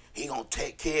man. He gonna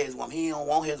take care of his woman. He don't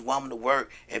want his woman to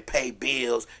work and pay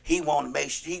bills. He want to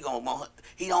make sure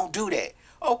he don't do that.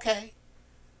 Okay.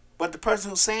 But the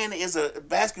person who's saying it is a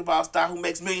basketball star who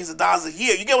makes millions of dollars a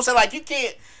year. You get what I'm saying? Like, you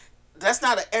can't. That's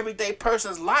not an everyday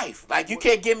person's life. Like, you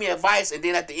can't give me advice and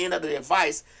then at the end of the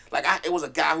advice, like it was a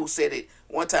guy who said it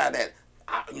one time that,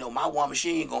 my woman,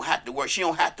 she ain't gonna have to work. She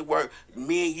don't have to work.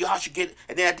 Me and y'all should get.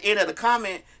 And then at the end of the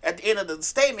comment, at the end of the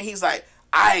statement, he's like,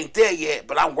 I ain't there yet,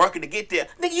 but I'm working to get there.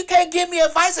 Nigga, you can't give me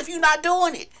advice if you're not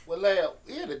doing it. Well, Lab,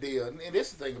 here's the deal, and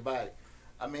this is the thing about it.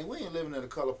 I mean, we ain't living in the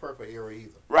color purple era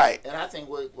either. Right. And I think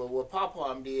what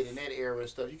Papa did in that era and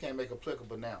stuff, you can't make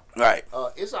applicable now. Right.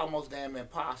 It's almost damn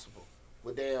impossible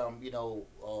with damn,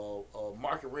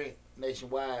 market rent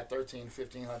nationwide, $1,300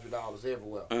 to $1,500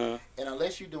 everywhere. And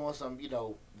unless you're doing some,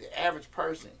 the average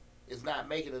person is not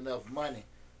making enough money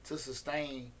to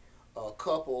sustain a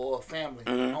couple or a family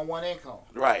on one income.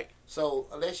 Right. So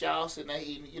unless y'all sitting there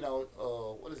eating,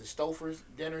 what is it, Stofers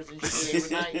dinners and shit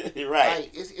every night, right?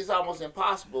 Like, it's almost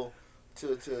impossible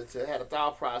to have a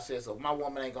thought process of my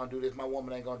woman ain't gonna do this, my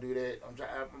woman ain't gonna do that.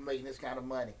 I'm making this kind of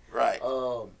money. Right.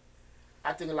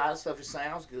 I think a lot of stuff it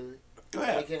sounds good.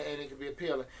 Yeah. And it can be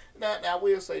appealing. Now I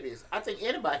will say this: I think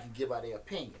anybody can give out their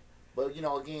opinion, but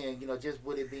again, just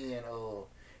with it being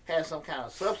have some kind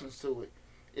of substance to it.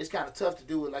 It's kind of tough to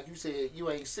do it, like you said. You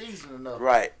ain't seasoned enough,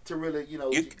 right? To really,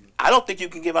 I don't think you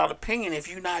can give out an opinion if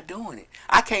you're not doing it.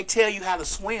 I can't tell you how to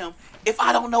swim if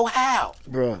I don't know how,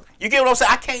 bro. You get what I'm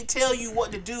saying? I can't tell you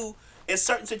what to do in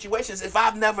certain situations if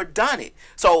I've never done it.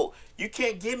 So you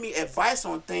can't give me advice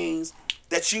on things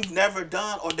that you've never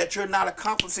done or that you're not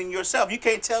accomplishing yourself. You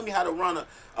can't tell me how to run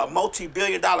a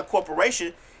multi-billion-dollar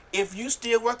corporation if you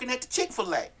still working at the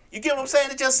Chick-fil-A. You get what I'm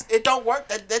saying? It don't work.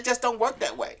 That just don't work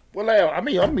that way. Well, I'm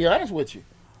gonna be honest with you.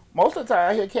 Most of the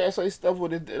time, I hear cats say stuff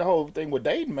with the whole thing with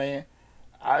dating, man.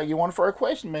 You want the first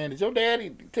question, man? Did your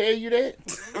daddy tell you that?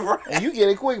 Right. And you get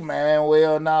it quick, man.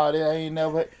 Well, no, that ain't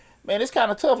never. Man, it's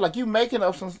kind of tough. Like, you making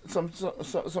up some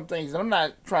things. And I'm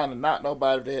not trying to knock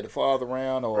nobody if they had the father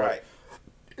around or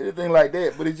anything like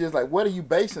that. But it's just like, what are you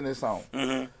basing this on?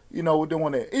 Mm-hmm. We're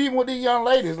doing that. Even with these young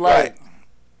ladies, like. Right.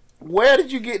 Where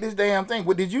did you get this damn thing?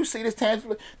 Did you see this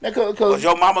tangibly? Was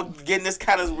your mama getting this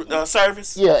kind of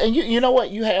service? Yeah, and you know what?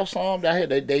 You have some out here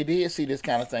they did see this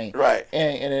kind of thing. Right.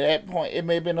 And at that point, it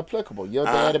may have been applicable. Your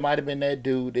daddy might have been that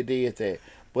dude that did that.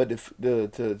 But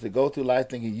to go through life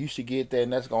thinking you should get that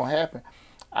and that's going to happen,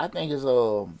 I think is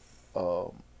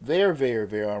very, very,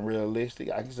 very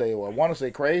unrealistic. I can say, I want to say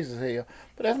crazy as hell,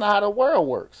 but that's not how the world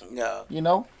works. Yeah.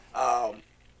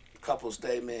 Couple of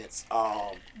statements.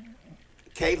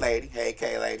 K-Lady,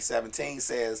 17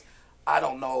 says, I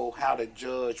don't know how to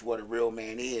judge what a real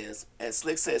man is. And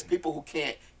Slick says, people who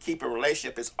can't keep a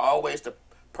relationship is always the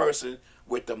person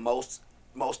with the most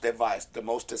advice, the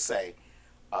most to say.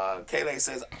 K-Lady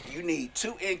says, you need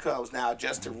 2 incomes now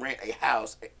just to rent a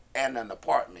house and an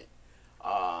apartment.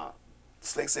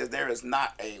 Slick says, there is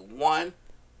not a one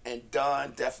and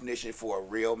done definition for a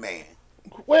real man.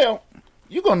 Well,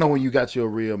 you're going to know when you got your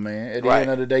real man. At the end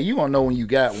of the day, you're going to know when you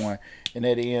got one. And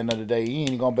at the end of the day, you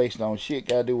ain't going to base it on shit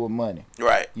got to do with money.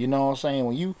 Right. You know what I'm saying?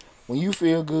 When you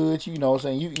feel good, you know what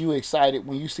I'm saying? You excited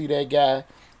when you see that guy.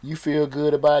 You feel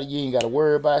good about it. You ain't got to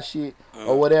worry about shit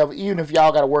or whatever. Even if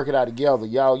y'all got to work it out together,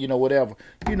 y'all, whatever.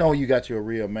 You know you got your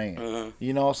real man.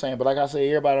 You know what I'm saying? But like I said,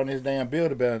 everybody on this damn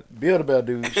Build-A-Bear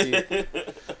dude shit,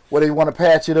 where they want to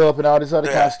patch it up and all this other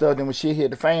kind of stuff. Then when shit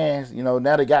hit the fans, now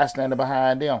the guy standing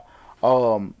behind them.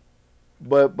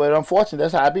 but unfortunately,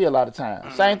 that's how I be a lot of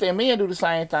times. Same Mm-hmm. thing, men do the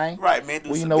same thing. Right, man, do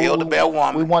We, you some know, build a better we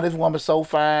woman. want this woman so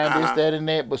fine, this, Uh-huh. that, and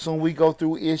that. But soon we go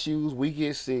through issues, we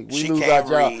get sick, we She lose our can't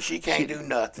job. read. She can't She, do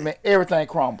nothing. man, everything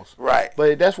crumbles. Right.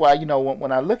 But that's why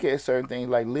when I look at certain things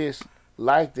like lists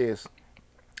like this,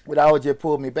 it always just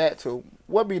pull me back to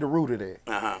what be the root of that.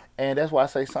 Uh-huh. And that's why I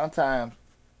say sometimes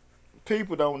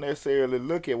people don't necessarily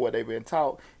look at what they've been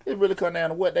taught. It really comes down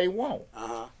to what they want.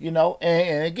 Uh-huh.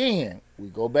 And again, we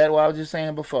go back to what I was just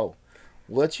saying before.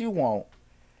 What you want,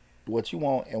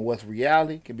 and what's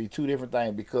reality can be two different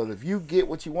things. Because if you get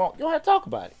what you want, you don't have to talk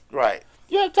about it. Right.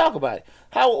 You have to talk about it.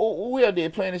 How we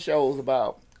did plenty of shows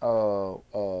about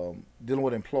dealing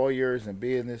with employers and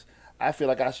business. I feel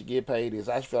like I should get paid this.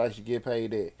 I feel like I should get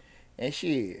paid that. And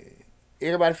shit,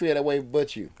 everybody feel that way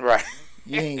but you. Right.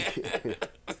 You ain't.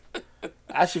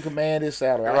 I should command this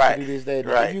salary. I Right. should do this, that.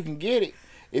 Right. If you can get it,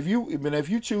 if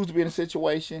you choose to be in a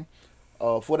situation,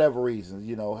 for whatever reason,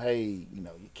 hey,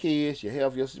 your kids, your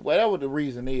health, whatever the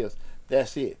reason is,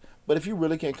 that's it. But if you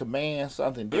really can command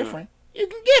something different, you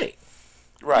can get it.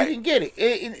 Right. You can get it.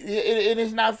 It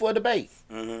is not for debate.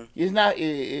 Mm-hmm.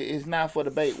 It's not for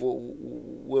debate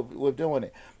with doing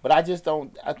it. But I just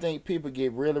don't. I think people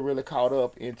get really, really caught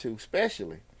up into,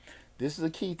 especially, this is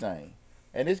a key thing,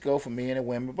 and this goes for men and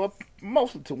women, but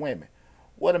mostly to women.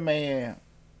 What a man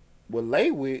will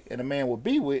lay with and a man will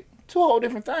be with, two whole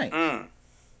different things. Mm.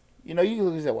 You can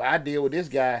look and say, well, I deal with this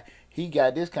guy. He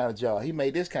got this kind of job. He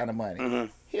made this kind of money.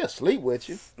 Mm-hmm. He'll sleep with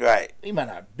you. Right. He might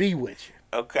not be with you.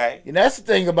 Okay. That's the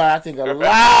thing about, I think, a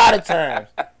lot of times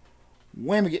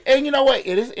women get, and you know what?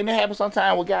 It happens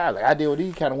sometimes with guys. Like I deal with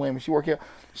these kind of women. She work here.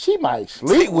 She might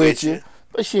sleep with you,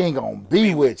 but she ain't gonna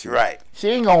be with you. Right. She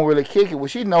ain't gonna really kick it. Well,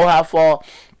 she know how far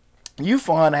you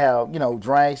fun to have,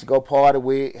 drinks, go party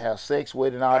with, have sex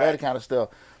with, and all that kind of stuff.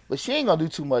 But she ain't gonna do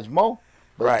too much more.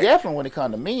 But definitely when it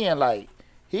comes to men, like,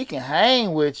 he can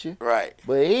hang with you, right?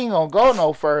 But he ain't gonna go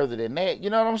no further than that. You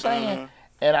know what I'm saying? Mm-hmm.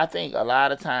 And I think a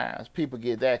lot of times people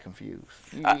get that confused.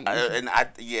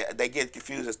 They get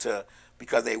confused as to,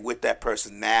 because they with that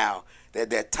person now.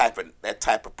 That type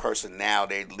of person now.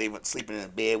 They sleeping in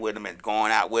bed with them and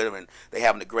going out with them, and they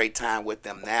having a great time with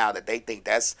them now. That they think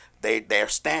that's their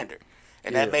standard,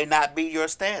 and that may not be your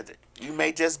standard. You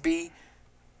may just be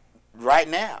right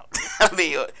now. I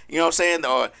mean, you know what I'm saying?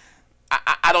 Or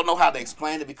I don't know how to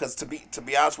explain it, because to be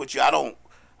honest with you, I don't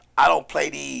play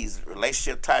these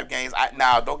relationship type games.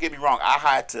 Now, don't get me wrong. I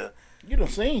had to. You done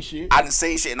seen shit. I done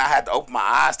seen shit, and I had to open my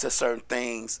eyes to certain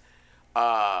things.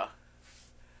 Had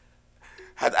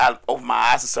to open my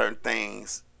eyes to certain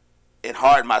things and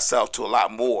harden myself to a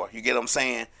lot more. You get what I'm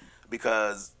saying?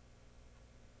 Because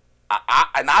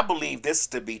I believe this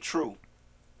to be true,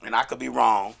 and I could be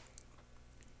wrong.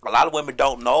 A lot of women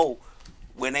don't know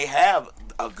when they have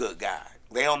a good guy.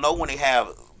 They don't know when they have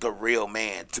the real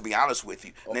man, to be honest with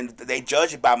you. And then they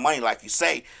judge it by money, like you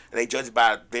say. They judge it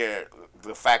by the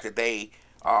fact that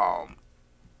I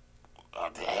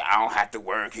don't have to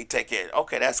work. He take care.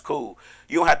 Okay, that's cool.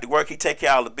 You don't have to work. He take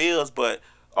care of all the bills, but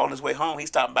on his way home, he's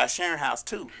stopping by sharing house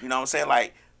too. You know what I'm saying?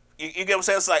 Like, you get what I'm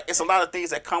saying? It's like, it's a lot of things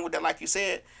that come with that, like you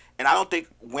said. And I don't think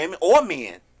women or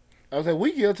men. I was like,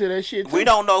 we guilty of that shit too. We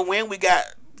don't know when we got,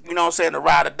 you know what I'm saying, the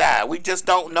ride or die. We just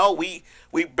don't know. We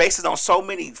base it on so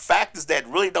many factors that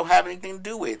really don't have anything to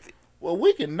do with it. Well,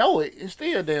 we can know it and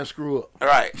still damn screw up.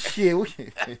 Right. Shit,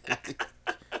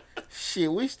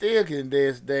 we still can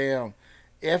damn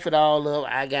F it all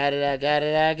up. I got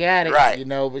it. Right.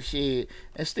 But shit,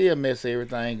 and still mess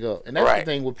everything up. And that's the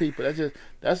thing with people. That's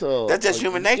just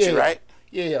human nature, right?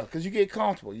 Yeah, because you get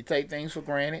comfortable. You take things for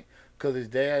granted because it's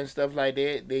there and stuff like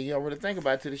that. Then you don't really think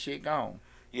about it till the shit gone.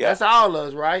 Yeah. That's all of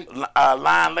us, right?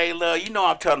 Line Layla, you know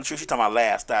I'm telling the truth. She's talking about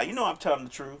lifestyle. You know I'm telling the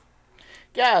truth.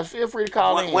 Guys, feel free to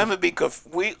call in. Women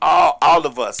we all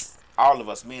of us,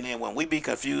 men and women, we be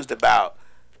confused about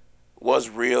what's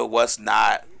real, what's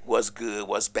not, what's good,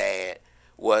 what's bad,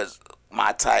 what's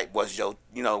my type, what's your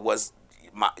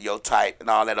type, and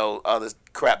all that old other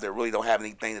crap that really don't have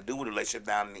anything to do with the relationship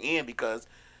down in the end, because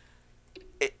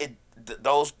a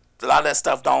lot of that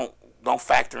stuff don't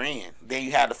factor in. Then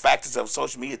you have the factors of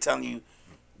social media telling you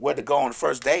where to go on the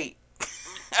first date.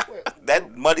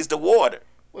 That muddies the water.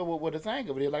 Well, the thing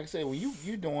of it is, like I said, when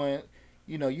you doing,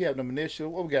 you have them initial.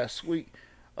 What we got? Sweet,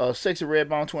 sexy red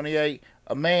bone 28.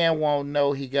 A man won't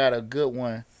know he got a good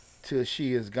one till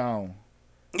she is gone.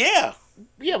 Yeah.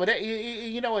 Yeah, but that,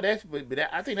 you know what? I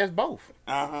think that's both.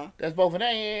 That's both,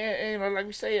 and like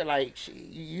we said, like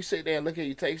you sit there and look at,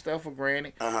 you take stuff for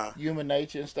granted, human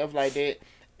nature and stuff like that,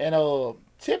 and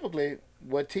typically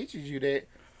what teaches you that,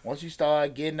 once you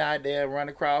start getting out there, run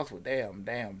across, well, damn,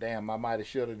 I might have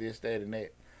should have this, that, and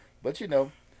that. But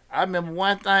I remember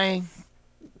one thing.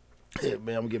 Yeah,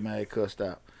 man, I'm gonna get my head cussed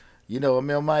out. I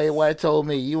remember my wife told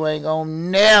me, "You ain't gonna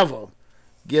never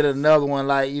get another one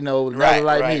like another Right,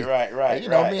 like right, me." right, And right,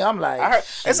 right. me, I'm I like, heard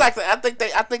it's shit. like I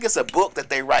think it's a book that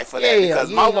they write for that Yeah,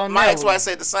 because you ain't gonna my never. ex-wife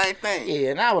said the same thing. Yeah,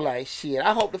 and I was like, shit.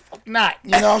 I hope the fuck not.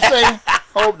 You know what I'm saying?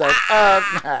 Hope the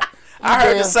fuck not. You I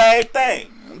heard the damn. same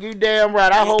thing. You damn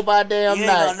right. I You, hope I you damn ain't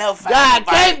not. gonna never find God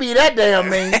nobody. can't be that damn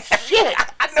mean. Shit.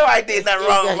 I know I did nothing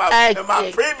wrong in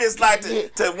my previous life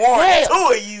to warrant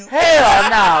two of you. Hell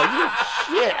no.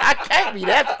 You shit. I can't be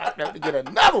that fucked up to get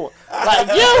another one. Like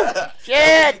you.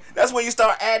 Shit. That's when you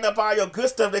start adding up all your good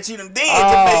stuff that you done did to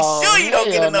make Oh, sure you don't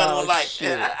get hell another no, one like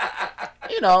shit.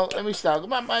 Let me stop.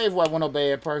 My ex wife wasn't no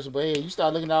bad person, but hey, you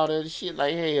start looking at all that other shit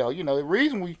like hell. The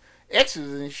reason we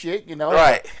exes and shit,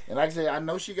 Right. And like I said, I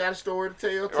know she got a story to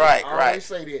tell too. Right, I right. always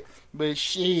say that. But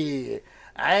shit.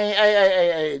 I ain't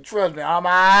hey, trust me, I'm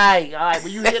alright, but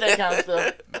you hear that kind of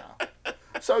stuff. No.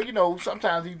 So,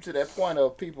 sometimes even to that point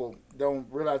of people don't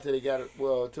realize that they got it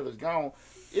till it's gone,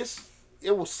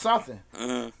 it was something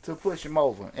to push them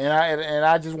over. And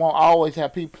I just want to always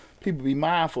have people be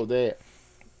mindful that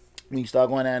when you start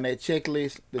going down that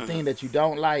checklist, the thing that you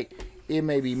don't like, it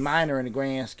may be minor in the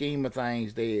grand scheme of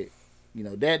things that,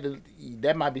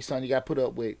 that might be something you got to put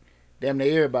up with damn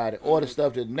near everybody. Or the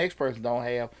stuff that the next person don't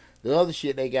have. The other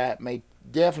shit they got may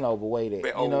definitely overweigh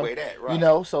that. Overweigh that,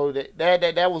 right. So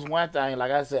that was one thing.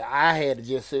 Like I said, I had to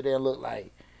just sit there and look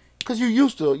like, because you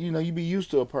used to, you be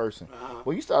used to a person.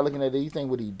 When you start looking at these things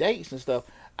with these dates and stuff,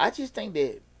 I just think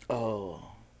that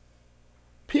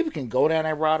people can go down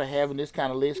that route of having this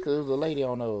kind of list. Because there was a lady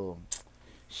on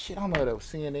shit, I don't know that was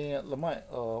CNN.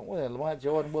 Lamont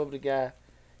Jordan, what was the guy?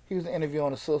 He was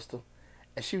interviewing a sister,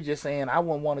 and she was just saying, I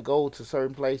wouldn't want to go to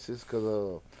certain places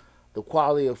because the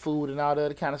quality of food and all that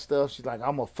other kind of stuff. She's like,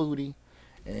 I'm a foodie,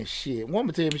 and shit.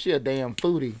 Woman tell me she a damn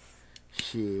foodie.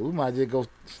 Shit, we might just go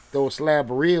throw a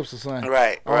slab of ribs or something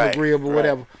on the grill or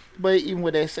whatever. But even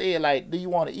with that said, like, do you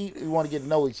want to eat? Or you want to get to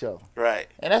know each other? Right.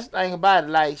 And that's the thing about it.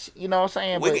 Like, you know what I'm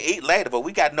saying? We can eat later, but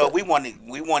we got to know we want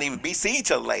even see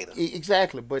each other later.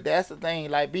 Exactly. But that's the thing.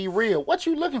 Like, be real. What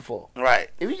you looking for? Right.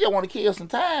 If you just want to kill some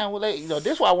time, well,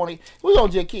 this why I want to. We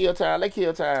gonna just kill time. Let's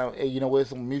kill time. With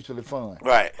some mutually fun.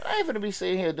 Right. But I ain't gonna be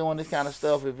sitting here doing this kind of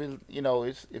stuff if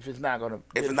it's not gonna.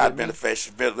 If it's not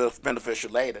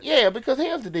beneficial later. Yeah, because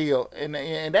here's the deal, and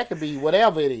that could be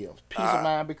whatever it is. Peace of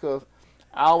mind, because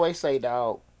I always say,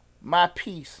 dog, my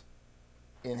peace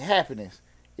and happiness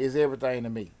is everything to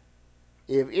me.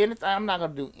 If anything, I'm not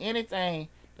gonna do anything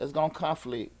that's gonna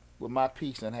conflict with my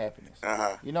peace and happiness.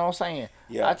 You know what I'm saying?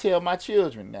 Yeah. I tell my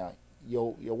children now,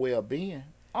 your well being,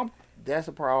 that's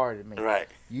a priority to me. Right.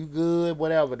 You good,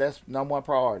 whatever, that's number one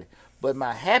priority. But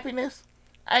my happiness,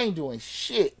 I ain't doing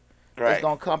shit that's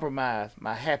gonna compromise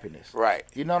my happiness. Right.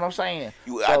 You know what I'm saying?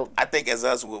 I think as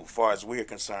far as we're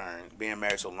concerned, being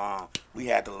married so long, we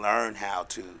had to learn how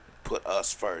to put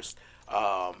us first.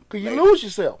 Cause you lose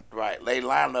yourself. Right. Lady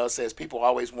Lionel says people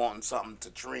always wanting something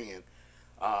to trend,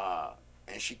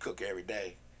 and she cook every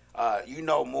day. You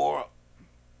know more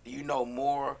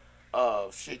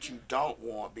of shit you don't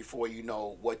want before you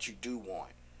know what you do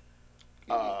want.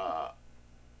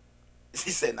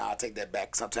 She said, "No, I'll take that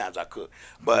back. Sometimes I cook."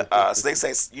 But so they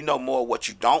say you know more what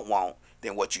you don't want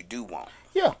than what you do want.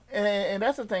 Yeah, and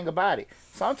that's the thing about it.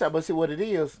 Sometimes, but see what it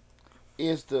is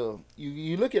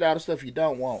you look at all the stuff you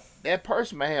don't want. That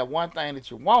person may have one thing that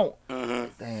you want.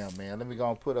 Damn, man, let me go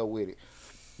and put up with it.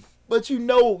 But you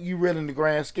really in the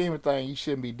grand scheme of things, you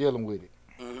shouldn't be dealing with it.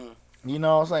 You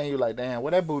know what I'm saying? You're like, damn, well,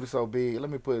 that booty's so big.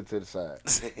 Let me put it to the side.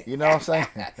 You know what I'm saying?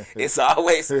 It's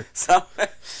always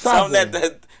something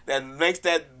that makes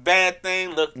that bad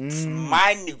thing look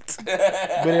minute.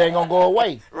 But it ain't going to go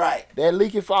away. Right. That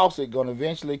leaky faucet going to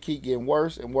eventually keep getting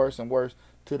worse and worse and worse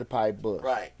to the pipe bust.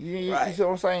 Right. You see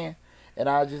what I'm saying? And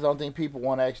I just don't think people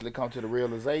want to actually come to the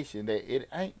realization that it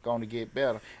ain't going to get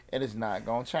better and it's not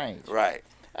going to change. Right.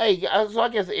 Hey, so I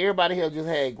guess everybody here just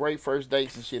had great first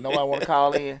dates and shit. Nobody want to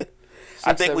call in?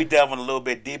 I think we delving a little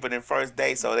bit deeper than first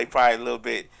date, so they probably a little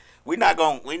bit. We're not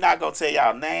gonna tell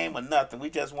y'all name or nothing. We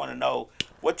just want to know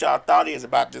what y'all thought is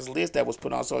about this list that was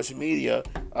put on social media.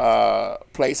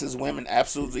 Places women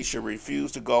absolutely should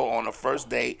refuse to go on a first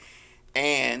date,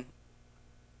 and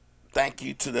thank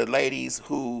you to the ladies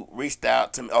who reached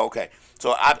out to me. Okay,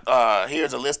 so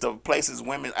here's a list of places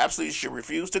women absolutely should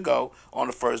refuse to go on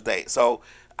the first date. So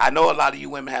I know a lot of you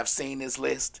women have seen this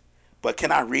list. But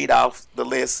can I read off the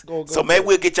list? Go, so maybe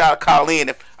we'll get y'all to call in.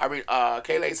 If I read,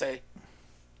 Kayla say,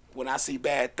 when I see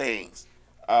bad things,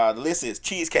 the list is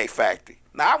Cheesecake Factory.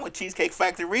 Now I went Cheesecake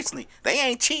Factory recently. They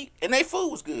ain't cheap and they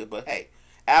food was good. But hey,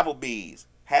 Applebee's,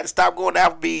 Had to stop going to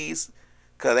Applebee's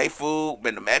because they food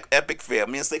been the epic fail.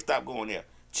 Me and Slick stopped going there.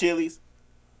 Chili's,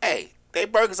 hey, they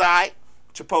burgers alright.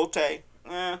 Chipotle,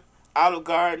 Olive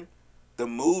Garden, the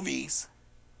movies,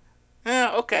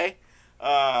 okay.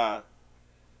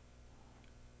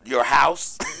 Your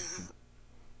house,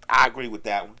 I agree with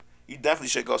that one. You definitely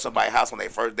should go to somebody's house on their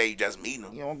first day. You just meeting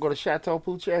them. You don't go to Chateau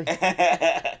Pouche?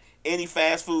 Any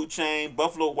fast food chain,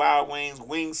 Buffalo Wild Wings,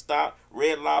 Wingstop,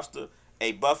 Red Lobster,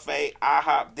 a buffet,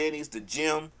 IHOP, Denny's, the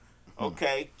gym,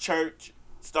 okay, church,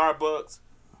 Starbucks,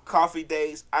 coffee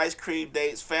dates, ice cream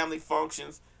dates, family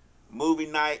functions, movie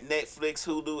night, Netflix,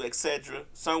 Hulu, etc.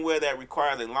 Somewhere that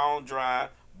requires a long drive,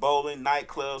 bowling,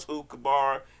 nightclubs, hookah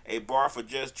bar, a bar for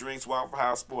just drinks, Waffle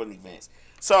House, sporting events.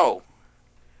 So,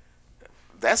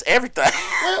 that's everything.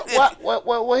 Well,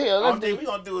 here, All we're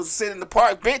going to do is sit in the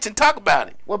park bench and talk about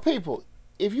it. Well, people,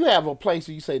 if you have a place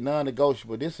where you say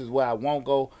non-negotiable, this is where I won't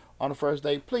go on the first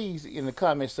date, please, in the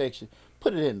comment section,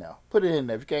 put it in there. Put it in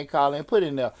there. If you can't call in, put it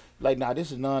in there. Like, nah,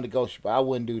 this is non-negotiable. I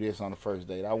wouldn't do this on the first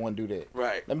date. I wouldn't do that.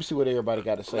 Right. Let me see what everybody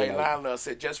got to say. Like Lila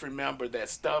said, just remember that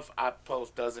stuff I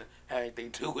post doesn't have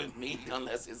anything to do with me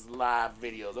unless it's live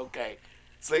videos. Okay.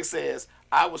 Slick says,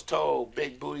 I was told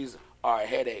big booties are a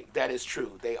headache. That is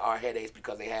true. They are headaches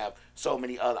because they have so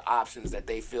many other options that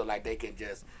they feel like they can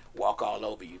just walk all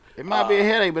over you. It might be a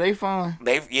headache, but they fun.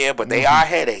 But they are a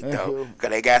headache though, because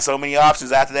they got so many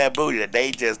options after that booty that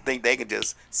they just think they can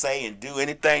just say and do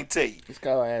anything to you. It's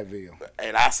called Advil.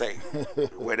 And I say,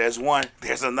 where there's one,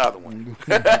 there's another one.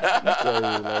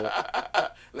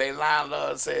 Layline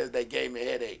Love says they gave me a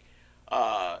headache.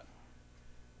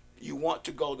 You want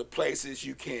to go to places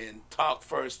you can talk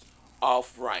first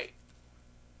off right.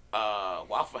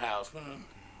 Waffle House,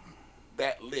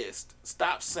 that list.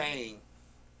 Stop saying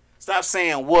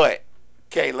what,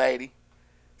 K-Lady?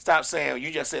 Stop saying,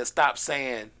 you just said stop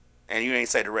saying, and you ain't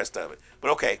say the rest of it.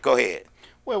 But okay, go ahead.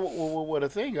 Well, the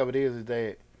thing of it is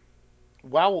that,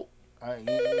 why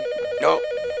Nope.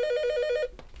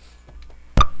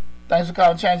 Thanks for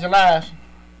calling Change Your Lives.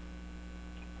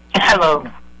 Hello.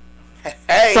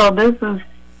 Hey. So this is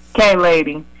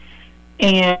K-Lady,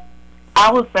 and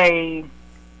I would say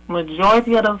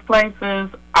majority of those places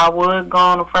I would go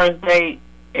on the first date,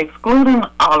 excluding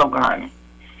Olive Garden.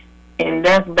 And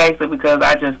that's basically because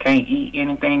I just can't eat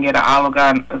anything at an Olive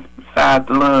Garden besides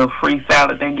the little free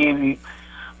salad they give you.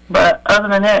 But other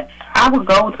than that, I would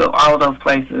go to all of those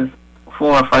places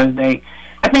for a first date.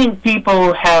 I think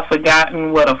people have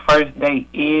forgotten what a first date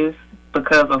is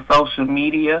because of social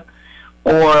media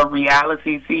or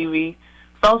reality TV.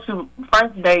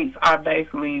 First dates are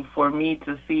basically for me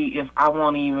to see if I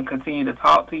want to even continue to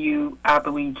talk to you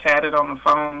after we chatted on the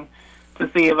phone, to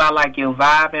see if I like your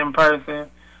vibe in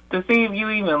person, to see if you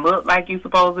even look like you're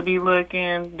supposed to be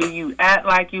looking. Do you act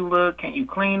like you look? Can you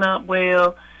clean up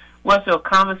well? What's your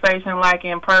conversation like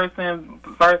in person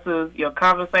versus your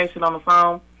conversation on the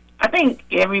phone? I think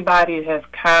everybody has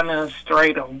kind of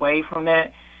strayed away from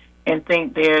that and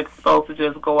think they're supposed to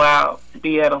just go out,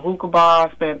 be at a hookah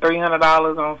bar, spend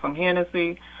 $300 on some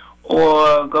Hennessy,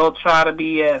 or go try to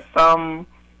be at some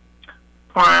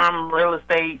prime real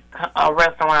estate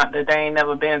restaurant that they ain't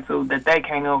never been to that they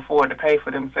can't afford to pay for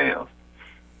themselves.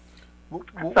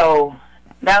 So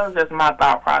that was just my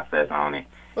thought process on it.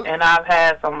 And I've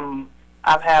had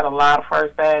a lot of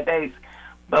first bad dates,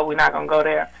 but we're not gonna go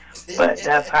there. But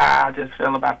that's how I just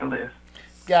feel about the list.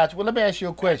 Gotcha. Well, let me ask you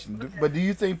a question. But do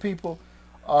you think people,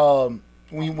 when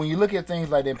you look at things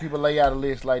like that, people lay out a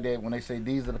list like that when they say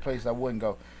these are the places I wouldn't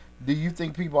go. Do you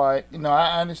think people are,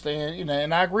 I understand,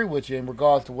 and I agree with you in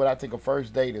regards to what I think a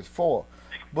first date is for.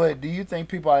 But do you think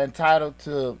people are entitled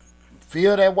to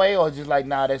feel that way, or just like,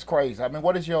 nah, that's crazy? I mean,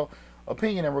 what is your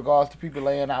opinion in regards to people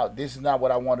laying out, this is not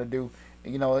what I want to do,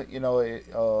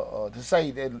 to say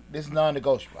that this is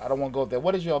non-negotiable, I don't want to go there.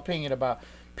 What is your opinion about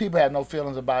people have no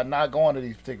feelings about not going to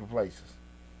these particular places?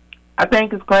 I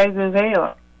think it's crazy as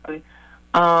hell.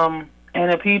 And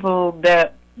the people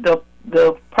that, the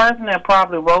person that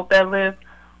probably wrote that list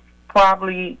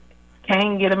probably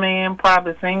can't get a man,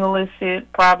 probably single as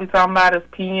shit, probably somebody's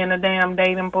peeing in a damn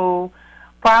dating pool,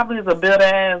 probably is a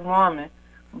bitter-ass woman.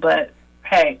 But,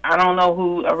 hey, I don't know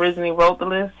who originally wrote the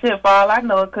list. Shit, for all I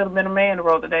know, it could have been a man that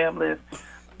wrote the damn list.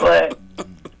 But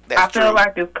I feel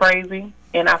like it's crazy,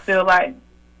 and I feel like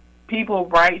people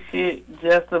write shit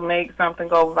just to make something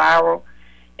go viral.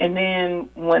 And then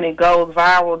when it goes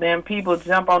viral, then people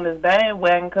jump on this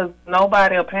bandwagon because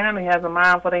nobody apparently has a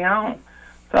mind for their own.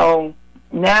 So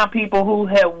now people who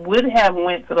would have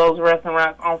went to those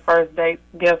restaurants on first dates,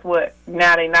 guess what?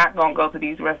 Now they're not going to go to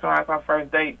these restaurants on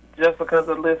first date just because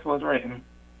the list was written.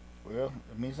 Well,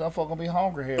 it means some folk going to be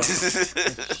hungry here.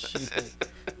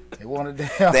 a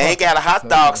damn. They ain't got a hot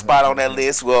dog spot on that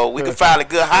list. Well, we can find a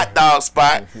good hot dog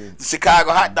spot. The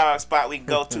Chicago hot dog spot we can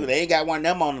go to. They ain't got one of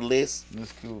them on the list.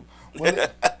 That's cool. Well,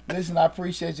 listen, I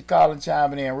appreciate you calling,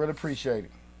 chiming in. Really appreciate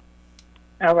it.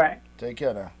 All right. Take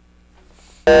care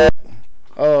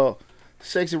now.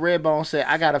 Sexy Redbone said,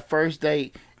 I got a first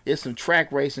date. It's some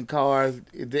track racing cars.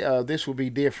 This will be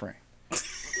different.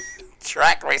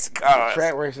 Track racing cars.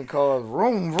 Track racing cars.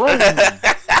 Vroom, vroom.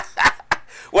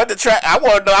 What the track? I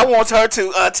want to know. I want her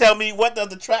to tell me what does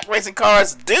the track racing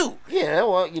cars do. Yeah,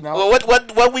 well, you know. Well,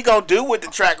 what we gonna do with the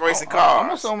track racing cars?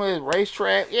 I'm assuming it's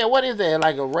racetrack. Yeah, what is that?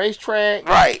 Like a racetrack?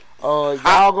 Right.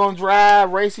 Y'all gonna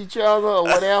drive, race each other, or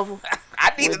whatever.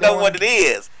 I need to know what it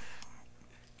is.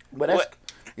 But that's,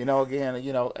 again,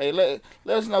 hey, let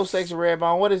us know, Sexy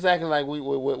Redbone, what exactly like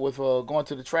with going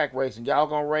to the track racing. Y'all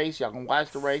gonna race? Y'all gonna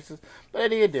watch the races? But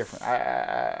it is different.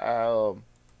 And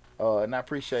I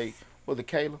appreciate. Was it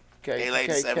Kayla?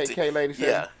 K-Lady 17. K-Lady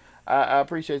 17. Yeah. I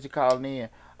appreciate you calling in.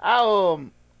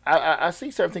 I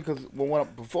see certain things because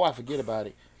before I forget about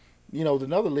it,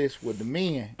 another list with the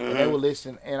men, and they were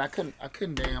listening, and I couldn't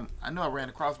I know I ran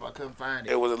across, but I couldn't find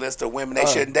it. It was a list of women they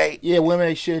shouldn't date. Yeah, women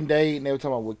they shouldn't date, and they were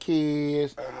talking about with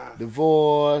kids,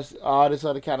 divorce, all this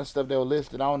other kind of stuff they were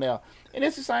listed on there, and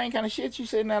it's the same kind of shit you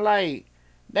sitting there like,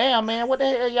 damn man, what the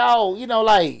hell y'all,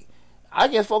 like, I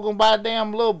guess folk gonna buy a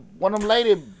damn little one of them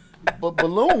lady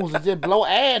balloons and just blow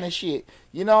air and shit.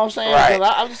 You know what I'm saying? Right.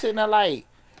 I'm just sitting there like,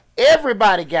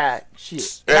 everybody got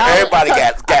shit. Everybody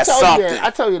got something. I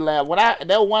told you, lad,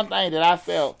 that was one thing that I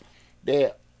felt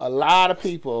that a lot of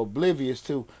people are oblivious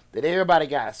to, that everybody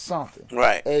got something.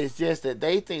 Right. It's just that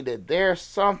they think that their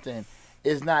something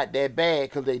is not that bad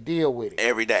because they deal with it.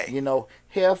 Every day.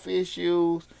 Health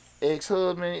issues,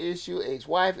 ex-husband issues,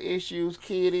 ex-wife issues,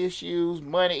 kid issues,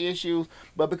 money issues,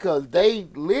 but because they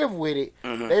live with it,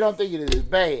 they don't think it is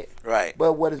bad. Right.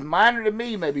 But what is minor to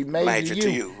me may be major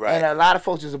to you. Right. And a lot of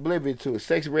folks is oblivious to it.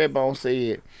 Sexy Redbone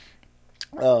said,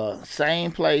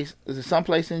 same place,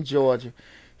 someplace in Georgia,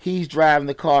 he's driving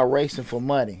the car racing for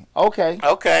money. Okay.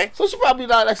 So she probably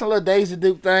like some little Daisy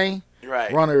Duke thing.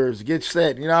 Right. Runners, get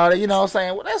set. You know what I'm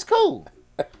saying? Well, that's cool.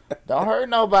 Don't hurt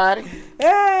nobody.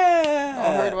 Yeah.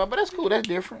 Don't hurt nobody, but that's cool. That's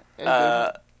different.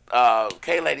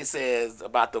 K-Lady says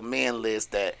about the men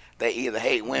list that they either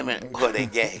hate women or they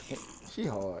gay. She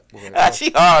hard.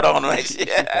 She hard on that shit.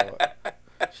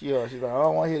 She hard. She's like, I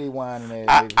don't want to hear these whining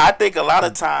ass. I think a lot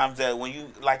of times that when you,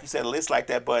 like you said, a list like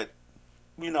that, but,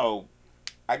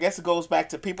 I guess it goes back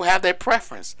to people have their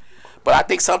preference. But I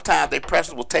think sometimes their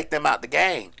preference will take them out the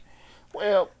game.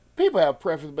 Well, people have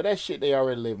preference, but that shit they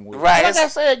already living with. Right. Like I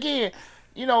say again,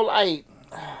 like,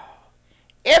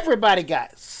 everybody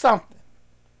got something.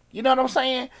 You know what I'm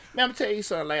saying? Man, I'm going to tell you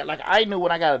something. Like I knew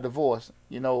when I got a divorce,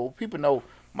 people know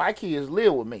my kids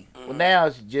live with me. Well, now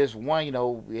it's just one,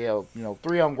 we have, 3 of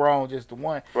them grown, just the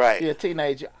one. Right. She's a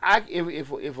teenager.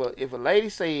 If a lady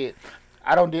said,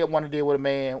 I don't want to deal with a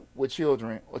man with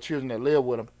children or children that live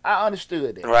with him, I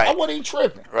understood that. Right. I wasn't even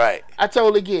tripping. Right. I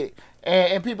totally get it.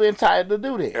 And people entitled to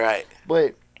do that. Right.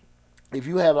 But if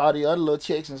you have all the other little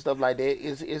checks and stuff like that,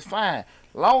 it's fine. As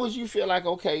long as you feel like,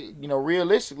 okay,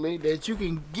 realistically, that you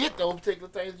can get those particular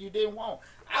things you didn't want.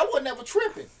 I was never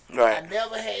tripping. Right. I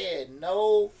never had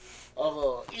no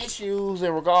issues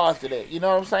in regards to that. You know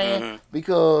what I'm saying? Mm-hmm.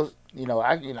 Because,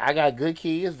 I got good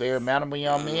kids, very manageable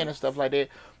young men and stuff like that.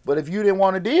 But if you didn't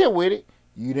want to deal with it,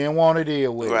 you didn't want to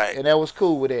deal with right. it. And that was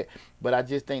cool with that. But I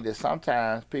just think that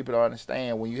sometimes people don't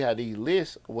understand when you have these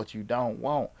lists of what you don't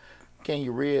want. Can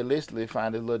you realistically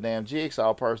find this little damn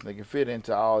jigsaw person that can fit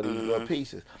into all these little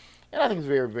pieces? And I think it's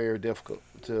very, very difficult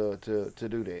to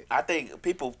do that. I think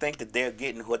people think that they're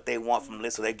getting what they want from the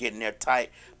list, or they're getting their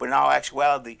type. But in all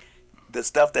actuality, the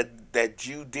stuff that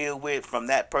you deal with from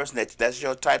that person that's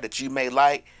your type that you may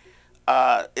like,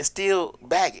 it's still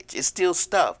baggage. It's still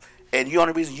stuff. And the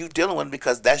only reason you dealing with it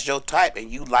because that's your type and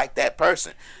you like that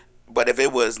person. But if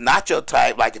it was not your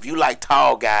type, like if you like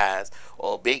tall guys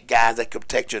or big guys that can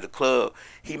protect you at the club,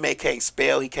 he can't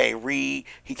spell, he can't read,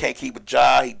 he can't keep a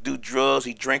job, he do drugs,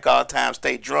 he drink all the time,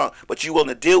 stay drunk, but you willing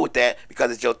to deal with that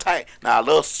because it's your type. Now a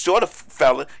little shorter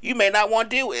fella, you may not want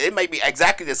to deal with it. It may be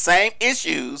exactly the same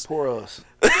issues. Poor us.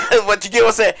 But you get what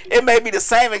I'm saying? It may be the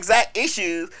same exact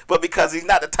issues, but because he's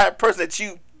not the type of person that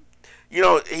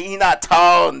he's not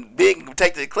tall and big and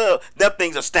protected the club, them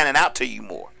things are standing out to you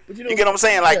more. You get what I'm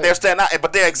saying? Like, they're standing out,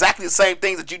 but they're exactly the same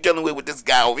things that you're dealing with this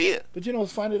guy over here. But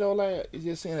what's funny, though, like, it's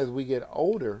just saying as we get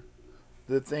older,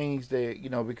 the things that,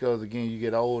 because, again, you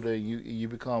get older, you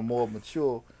become more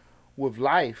mature with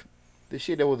life, the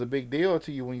shit that was a big deal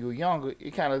to you when you were younger,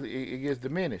 it kind of, it gets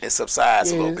diminished. It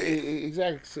subsides a little bit.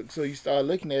 Exactly. So you start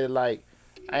looking at it like,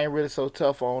 I ain't really so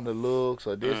tough on the looks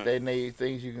or this, Mm-hmm. that, and these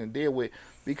things you can deal with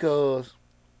because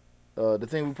the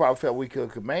thing we probably felt we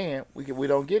could command, we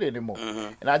don't get anymore.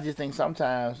 Mm-hmm. And I just think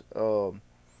sometimes a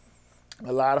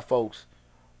lot of folks,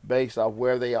 based off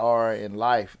where they are in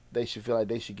life, they should feel like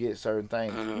they should get certain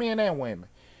things, Mm-hmm. men and women.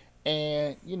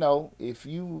 And if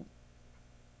you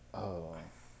uh,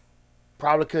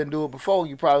 probably couldn't do it before,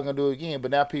 you probably gonna do it again. But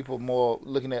now people are more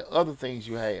looking at other things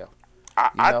you have. You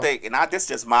I know, think, and this is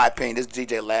just my opinion. This is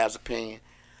DJ Lab's opinion.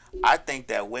 I think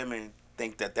that women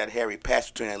think that hairy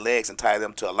patch between their legs entitle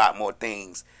them to a lot more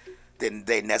things than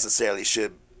they necessarily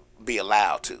should be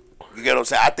allowed to. You get what I'm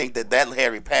saying? I think that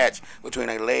hairy patch between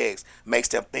their legs makes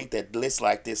them think that lists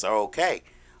like this are okay.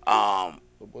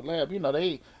 but Lab,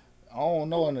 they. I don't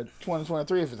know in the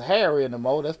 2023 if it's hairy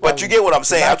anymore. That's But you probably get what I'm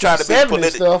saying. I'm trying to be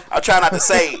 1970 political. stuff. I'm trying not to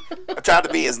say. I'm trying to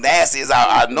be as nasty as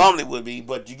I normally would be.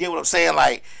 But you get what I'm saying?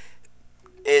 Like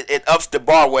it ups the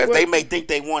bar where if they may think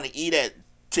they want to eat at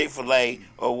Chick-fil-A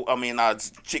or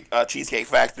Cheesecake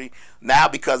Factory, now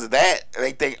because of that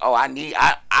they think, oh, I need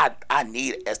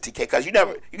STK because you get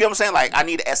what I'm saying? Like I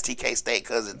need an STK steak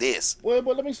because of this. Well,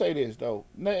 but let me say this though,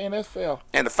 and that's fair.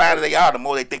 And the finer they are, the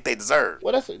more they think they deserve.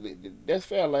 Well, that's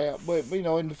fair, Lab. But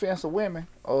in defense of women,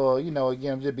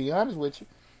 again, just be honest with you,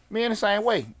 me in the same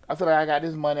way. I feel like I got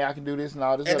this money, I can do this and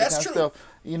all this And other that's kind true. of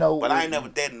stuff. But I ain't never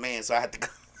dead man, so I have to go.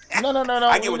 No.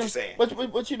 I get what you're saying. But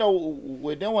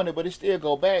we're doing it, but it still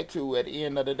go back to at the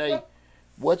end of the day,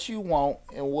 what you want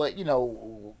and what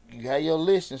you have your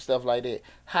list and stuff like that.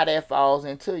 How that falls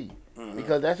into you,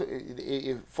 because that's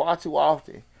it far too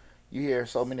often. You hear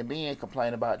so many men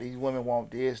complain about these women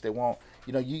want this, they want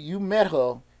you met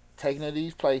her, taking her to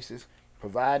these places,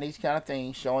 providing these kind of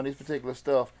things, showing this particular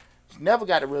stuff. She never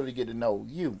got to really get to know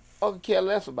you or care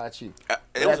less about you.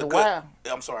 It was a good. While,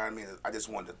 I'm sorry. I just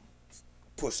wanted to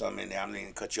put something in there. I didn't mean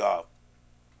to cut you off.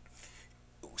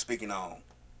 Speaking on,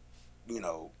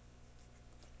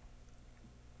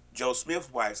 Joe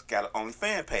Smith's wife's got an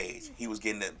OnlyFans page. He was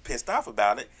getting pissed off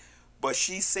about it, but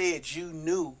she said you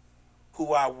knew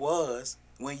who I was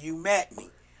when you met me,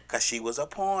 cause she was a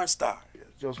porn star.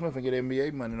 Joe Smith don't get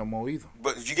NBA money no more either.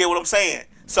 But you get what I'm saying?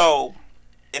 So,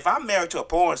 if I'm married to a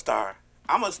porn star,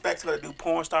 I'm gonna expect her to do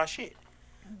porn star shit.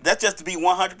 That's just to be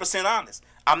 100% honest.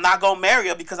 I'm not gonna marry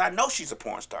her because I know she's a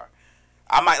porn star.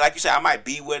 I might, like you said, I might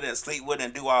be with her and sleep with her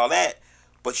and do all that,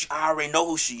 but I already know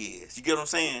who she is. You get what I'm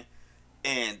saying?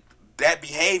 And that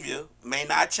behavior may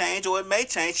not change, or it may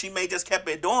change. She may just kept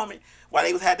it dormant while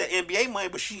they had that NBA money,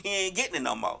 but she ain't getting it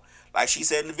no more. Like she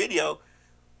said in the video,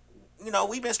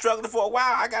 we've been struggling for a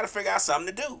while. I got to figure out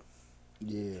something to do.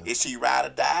 Yeah. Is she ride or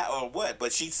die or what?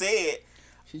 But she said,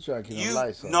 she trying to keep them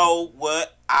lights on. You know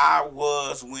what I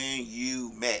was when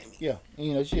you met me. Yeah,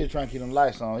 she was trying to keep them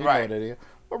lights on. You right. know what that is.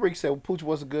 What Rick said, Pooch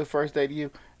was a good first date to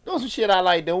you. Doing some shit I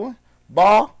like doing.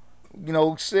 Bar,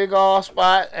 cigar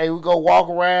spot. Hey, we go walk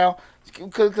around.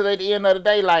 Because at the end of the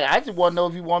day, like, I just want to know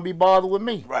if you want to be bothered with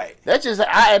me. Right. That's just,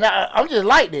 I'm just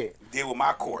like that. Deal with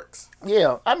my quirks.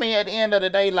 Yeah, at the end of the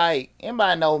day, like,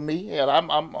 anybody know me. Hell, I'm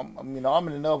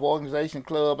in enough organization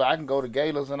club. I can go to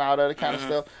galas and all that other kind of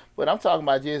stuff. But I'm talking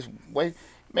about just wait,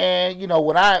 man.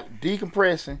 When I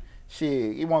decompressing,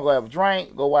 shit, you want to go have a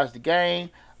drink, go watch the game.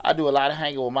 I do a lot of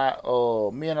hanging with my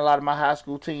me and a lot of my high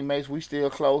school teammates. We still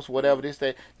close, whatever this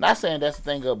that. Not saying that's the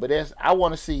thing up, but I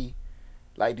want to see.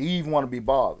 Like, do you even want to be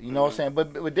bothered? You know what I'm saying?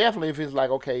 But definitely if it's like,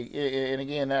 okay, and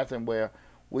again, nothing where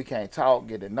we can't talk,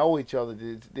 get to know each other,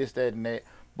 this, that, and that.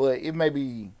 But it may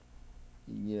be,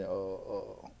 a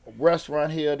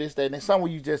restaurant here, this, that, and that. Somewhere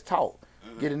you just talk,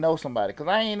 get to know somebody. Cause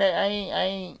I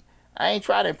ain't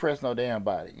try to impress no damn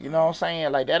body. You know what I'm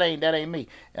saying? Like that ain't me.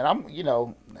 And I'm,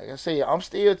 like I said, I'm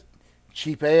still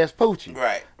cheap ass poochie.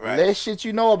 Right. Less shit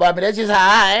you know about me. That's just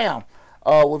how I am.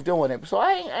 With doing it. So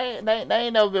they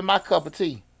ain't never been my cup of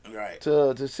tea. Right.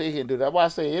 To sit here and do that. That's why I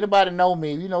say, anybody know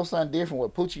me, if you know something different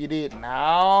what Poochie did,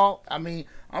 no. I'm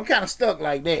kind of stuck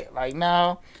like that. Like,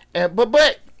 no.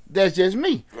 But that's just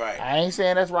me. Right. I ain't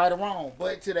saying that's right or wrong.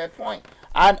 But to that point,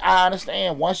 I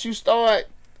understand. Once you start,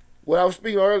 what I was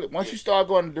speaking earlier, once you start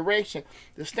going in the direction,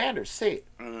 the standard's set.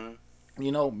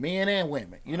 Mm-hmm. Men and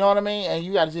women. You know what I mean? And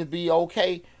you got to just be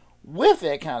okay with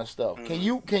that kind of stuff.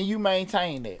 Mm-hmm. Can you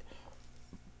maintain that?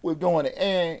 With doing it,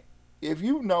 and if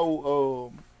you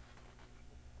know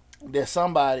that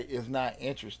somebody is not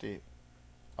interested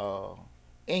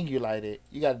in you like that,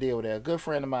 you got to deal with that. A good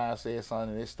friend of mine said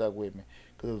something that stuck with me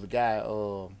because it was a guy.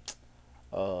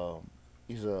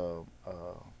 He's a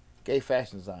gay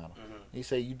fashion designer. Mm-hmm. He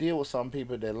said you deal with some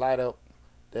people that light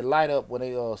up when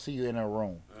they see you in a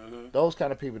room. Mm-hmm. Those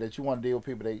kind of people that you want to deal with,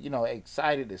 people that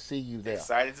excited to see you there.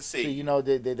 Excited to See, see.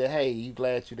 that hey, you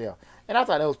glad you there. And I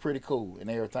thought that was pretty cool and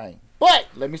everything. But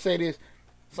let me say this: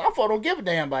 some folks don't give a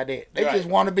damn about that. They just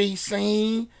want to be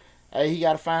seen. Hey, he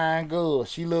got a fine girl.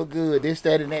 She look good. This,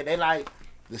 that, and that. They like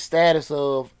the status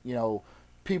of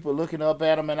people looking up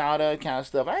at them and all that kind of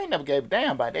stuff. I ain't never gave a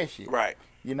damn about that shit. Right.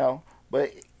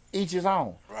 But each his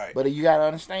own. Right. But you gotta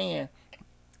understand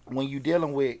when you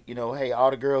dealing with, hey,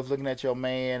 all the girls looking at your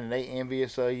man and they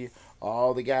envious of you,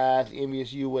 all the guys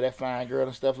envious you with that fine girl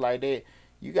and stuff like that.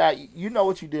 You know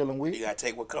what you're dealing with. You gotta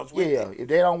take what comes with Yeah, it. if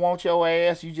they don't want your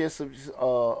ass, you just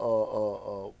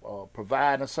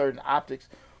providing a certain optics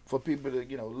for people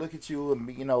to look at you and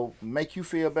make you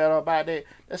feel better about that.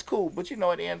 That's cool, but at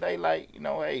the end of the day, like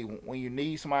hey, when you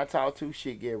need somebody to talk to,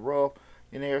 shit get rough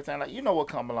and everything. Like what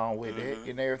come along with it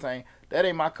and everything. That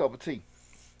ain't my cup of tea.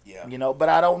 Yeah. But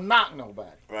I don't knock nobody.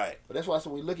 Right. But that's why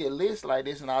we look at lists like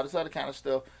this and all this other kind of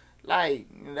stuff. Like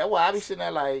that's why I be sitting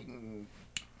there like,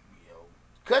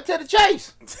 cut to the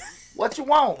chase. What you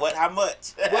want? What? How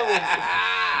much?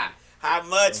 What How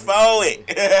much for it?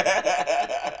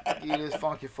 Give this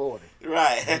funky 40.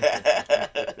 Right.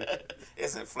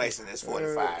 It's inflation. It's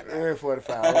 45 now.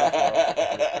 45.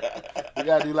 You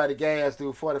gotta do like the gas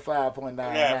do 45.99.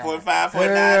 Yeah,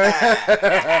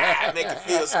 45.99. Make it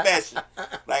feel special.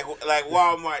 Like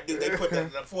Walmart do. They put the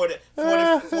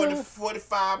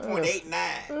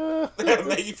 45.89.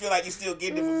 Make you feel like you're still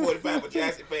getting it for 45, but you're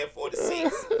actually paying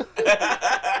 46.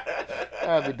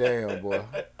 I'll be damn, boy.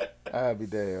 I'll be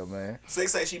damn, man.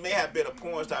 Six says she may have been a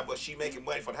porn star, but she making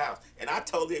money for the house. And I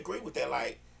totally agree with that.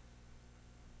 Like,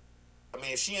 I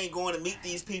mean, if she ain't going to meet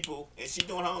these people and she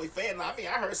doing her OnlyFans, I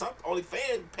heard some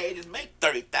OnlyFans pages make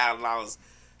 $30,000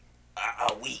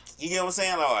 a week. You get what I'm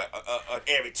saying? Or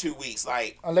every 2 weeks.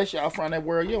 Like, unless y'all from that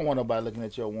world, you don't want nobody looking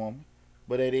at your woman.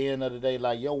 But at the end of the day,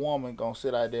 like, your woman gonna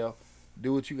sit out there,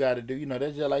 do what you gotta do.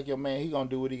 That's just like your man. He gonna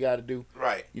do what he gotta do.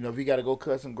 right. If he gotta go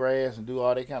cut some grass and do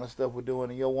all that kind of stuff we're doing,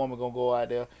 and your woman gonna go out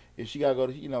there. If she gotta go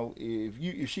to,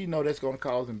 if she know that's gonna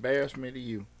cause embarrassment to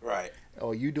you, Right.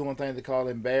 or you doing things that cause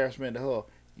embarrassment to her,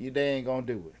 they ain't gonna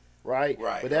do it. Right?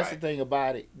 Right. But that's the thing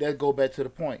about it. That go back to the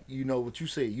point. You know what you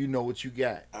said. You know what you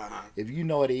got. If you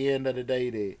know at the end of the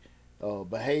day that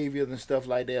behaviors and stuff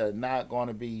like that are not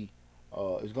gonna be,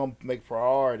 it's gonna make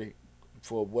priority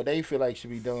for what they feel like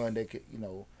should be done that could,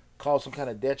 cause some kind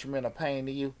of detriment or pain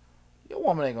to you, your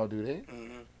woman ain't gonna do that.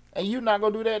 And you not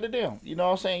gonna do that to them. You know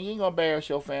what I'm saying? You ain't gonna embarrass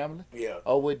your family. Yeah.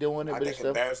 Oh, we're doing it. I but think stuff.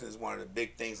 embarrassing is one of the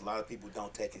big things a lot of people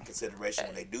don't take in consideration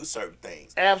when they do certain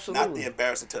things. Absolutely. Not the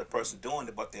embarrassing to the person doing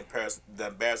it, but the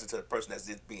embarrassing to the person that's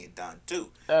just being done too.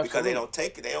 Absolutely. Because they don't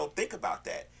take it. They don't think about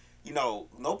that.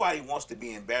 Nobody wants to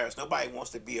be embarrassed. Nobody wants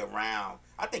to be around.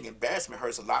 I think embarrassment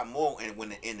hurts a lot more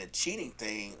in the cheating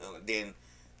thing than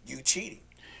you cheating.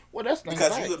 Well, that's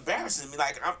because you embarrassing me.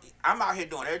 Like I'm out here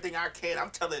doing everything I can. I'm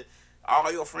telling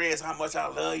all your friends how much I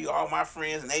love you, all my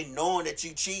friends, and they knowing that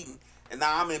you cheating, and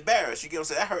now I'm embarrassed. You get what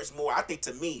I'm saying? That hurts more. I think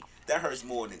to me that hurts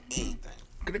more than anything.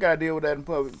 They gotta deal with that in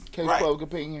public, public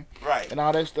opinion, right, and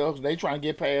all that stuff. They trying to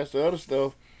get past the other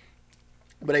stuff,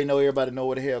 but they know everybody know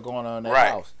what the hell going on in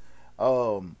that house.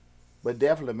 But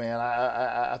definitely, man,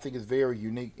 I think it's very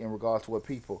unique in regards to what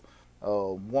people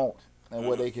want and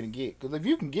what they can get. Because if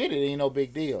you can get it, it ain't no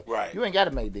big deal. Right. You ain't got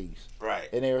to make these. Right.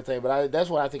 And everything. But that's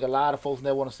what I think a lot of folks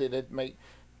never want to sit there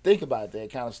think about that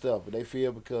kind of stuff. But they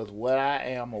feel because what I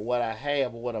am or what I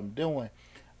have or what I'm doing,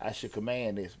 I should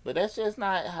command this. But that's just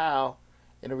not how,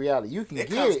 in the reality, you can get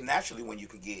it. It comes naturally when you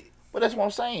can get it. But that's what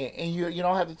I'm saying. And you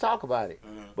don't have to talk about it.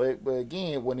 But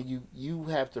again, when you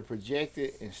have to project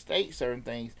it and state certain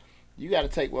things, you got to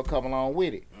take what come along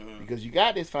with it. Because you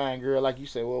got this fine girl, like you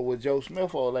said, well, with Joe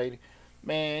Smith, old lady.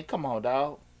 Man, come on,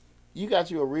 dog. You got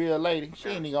you a real lady. She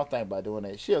ain't even gonna think about doing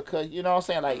that. She'll cut. You know what I'm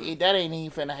saying? Like that ain't even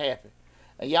finna happen.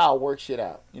 And y'all work shit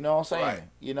out. You know what I'm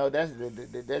saying? Right.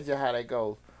 That's just how that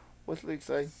goes. What's Lick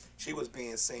say? She was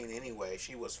being seen anyway.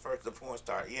 She was first the porn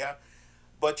star. Yeah,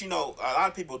 but a lot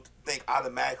of people think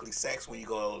automatically sex when you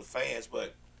go to the fans,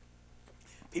 but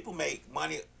people make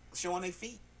money showing their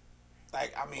feet.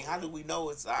 Like, I mean, how do we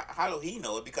know how do he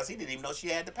know it? Because he didn't even know she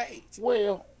had the page.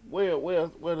 Well,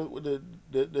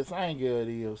 the thing of it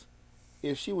is,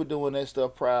 if she was doing that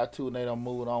stuff prior to and they don't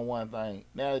move on one thing,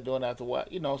 now they're doing after what,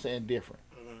 you know what I'm saying, different.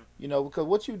 Because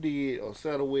what you did or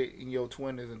settled with in your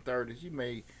 20s and 30s, you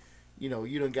may, you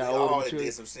done got older. We all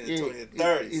did some shit in the 20s and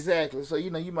 30s. Exactly. So,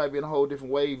 you might be in a whole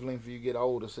different wavelength when you get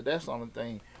older. So that's the only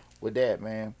thing with that,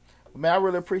 man. Man, I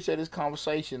really appreciate this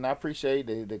conversation. I appreciate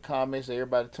the comments that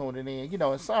everybody tuning in.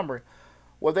 In summary,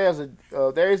 Well, there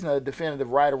isn't a definitive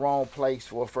right or wrong place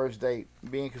for a first date.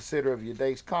 Being considerate of your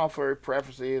date's comfort,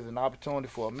 preferences, and opportunity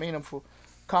for a meaningful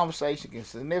conversation can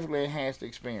significantly enhance the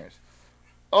experience.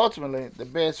 Ultimately, the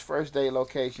best first date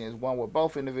location is one where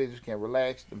both individuals can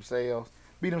relax themselves,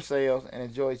 be themselves, and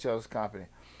enjoy each other's company.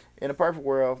 In a perfect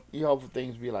world, you hope for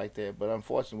things to be like that, but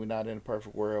unfortunately, we're not in a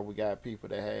perfect world. We got people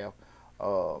that have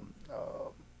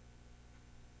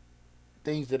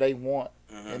things that they want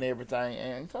and everything,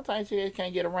 and sometimes you just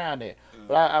can't get around that.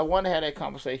 But I want to have that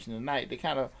conversation tonight to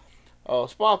kind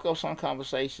of spark up some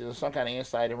conversation or some kind of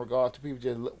insight in regards to people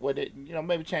just what it,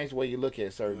 maybe change the way you look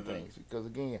at certain things. Because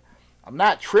again, I'm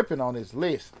not tripping on this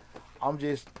list. I'm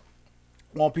just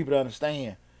want people to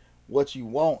understand what you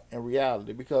want in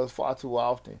reality. Because far too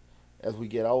often, as we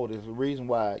get older, is the reason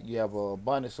why you have an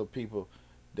abundance of people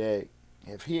that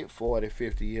have hit 40,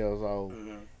 50 years old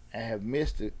and have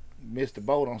missed the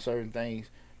boat on certain things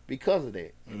because of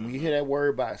that. And when you hear that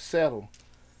word about settle,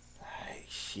 like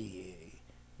shit,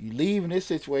 you leaving this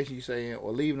situation you saying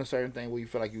or leaving a certain thing where you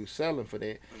feel like you were settling for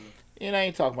that. And I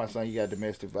ain't talking about something you got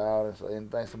domestic violence or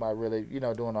anything, somebody really,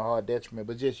 doing a hard detriment,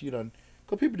 but just, because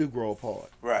people do grow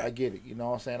apart. Right. I get it. You know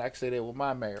what I'm saying? I can say that with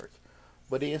my marriage.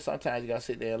 But then sometimes you got to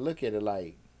sit there and look at it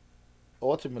like,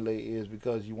 ultimately is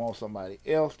because you want somebody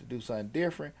else to do something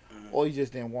different or you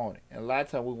just didn't want it. And a lot of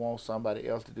times we want somebody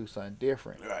else to do something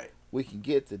different. Right. We can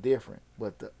get the different.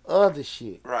 But the other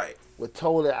shit Right. would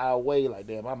totally outweigh like,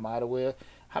 damn, I might as well.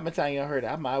 How many times you heard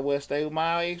that? I might as well stay with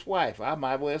my ex-wife. I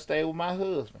might as well stay with my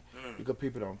husband. Because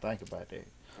people don't think about that.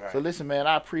 Right. So listen, man,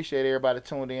 I appreciate everybody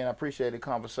tuned in. I appreciate the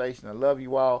conversation. I love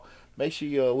you all. Make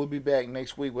sure we'll be back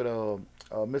next week with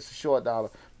Mr. Short Dollar.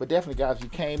 But definitely, guys, if you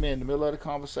came in the middle of the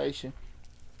conversation,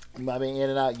 you might be in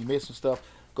and out, you missed some stuff,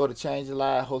 go to Change the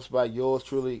Live, hosted by yours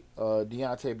truly,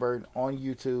 Deonte Burton, on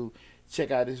YouTube.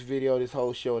 Check out this video, this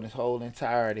whole show, in its whole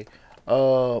entirety.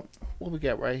 What we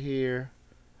got right here?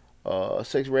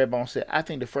 Six Redbone said, I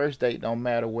think the first date don't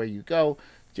matter where you go.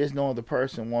 Just knowing the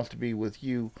person wants to be with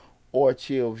you or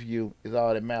chill with you is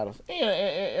all that matters.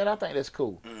 And I think that's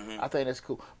cool. I think that's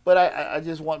cool. But I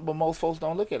just want, but most folks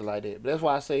don't look at it like that. But that's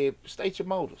why I say state your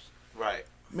motives. Right.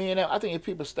 Me and them, I think if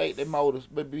people state their motives,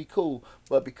 but be cool.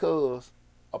 But because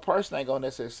a person ain't gonna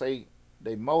necessarily say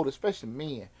their motives, especially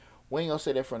men, we ain't gonna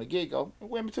say that from the get go.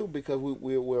 Women too, because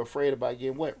we're afraid about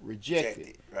getting what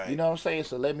rejected. Right. You know what I'm saying?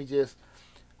 So let me just.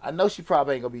 I know she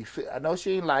probably ain't gonna be. I know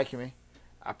she ain't liking me.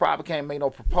 I probably can't make no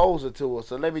proposal to her.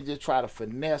 So let me just try to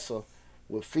finesse her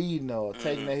with feeding her, or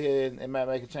taking her here, and might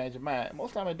make her change her mind.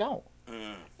 Most of the time it don't.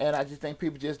 And I just think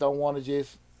people just don't want to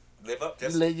just live up.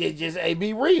 Just hey,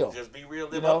 be real. Just be real.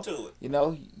 Live up to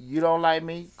it. You don't like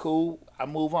me, cool. I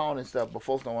move on and stuff. But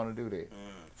folks don't want to do that.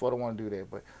 Folks don't want to do that.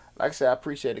 But like I said, I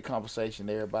appreciate the conversation,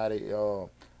 everybody.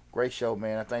 Great show,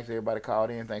 man. Thanks for everybody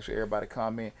called in. Thanks for everybody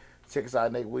comment. Check us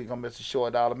out next week on Mr.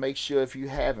 Short Dollar. Make sure if you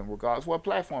haven't, regardless what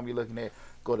platform you're looking at,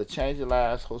 go to Change Your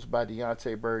Lives, hosted by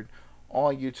Deonte Burton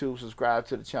on YouTube. Subscribe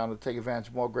to the channel to take advantage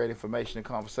of more great information and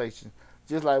conversation,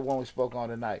 just like one we spoke on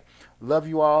tonight. Love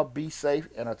you all. Be safe,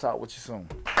 and I'll talk with you soon.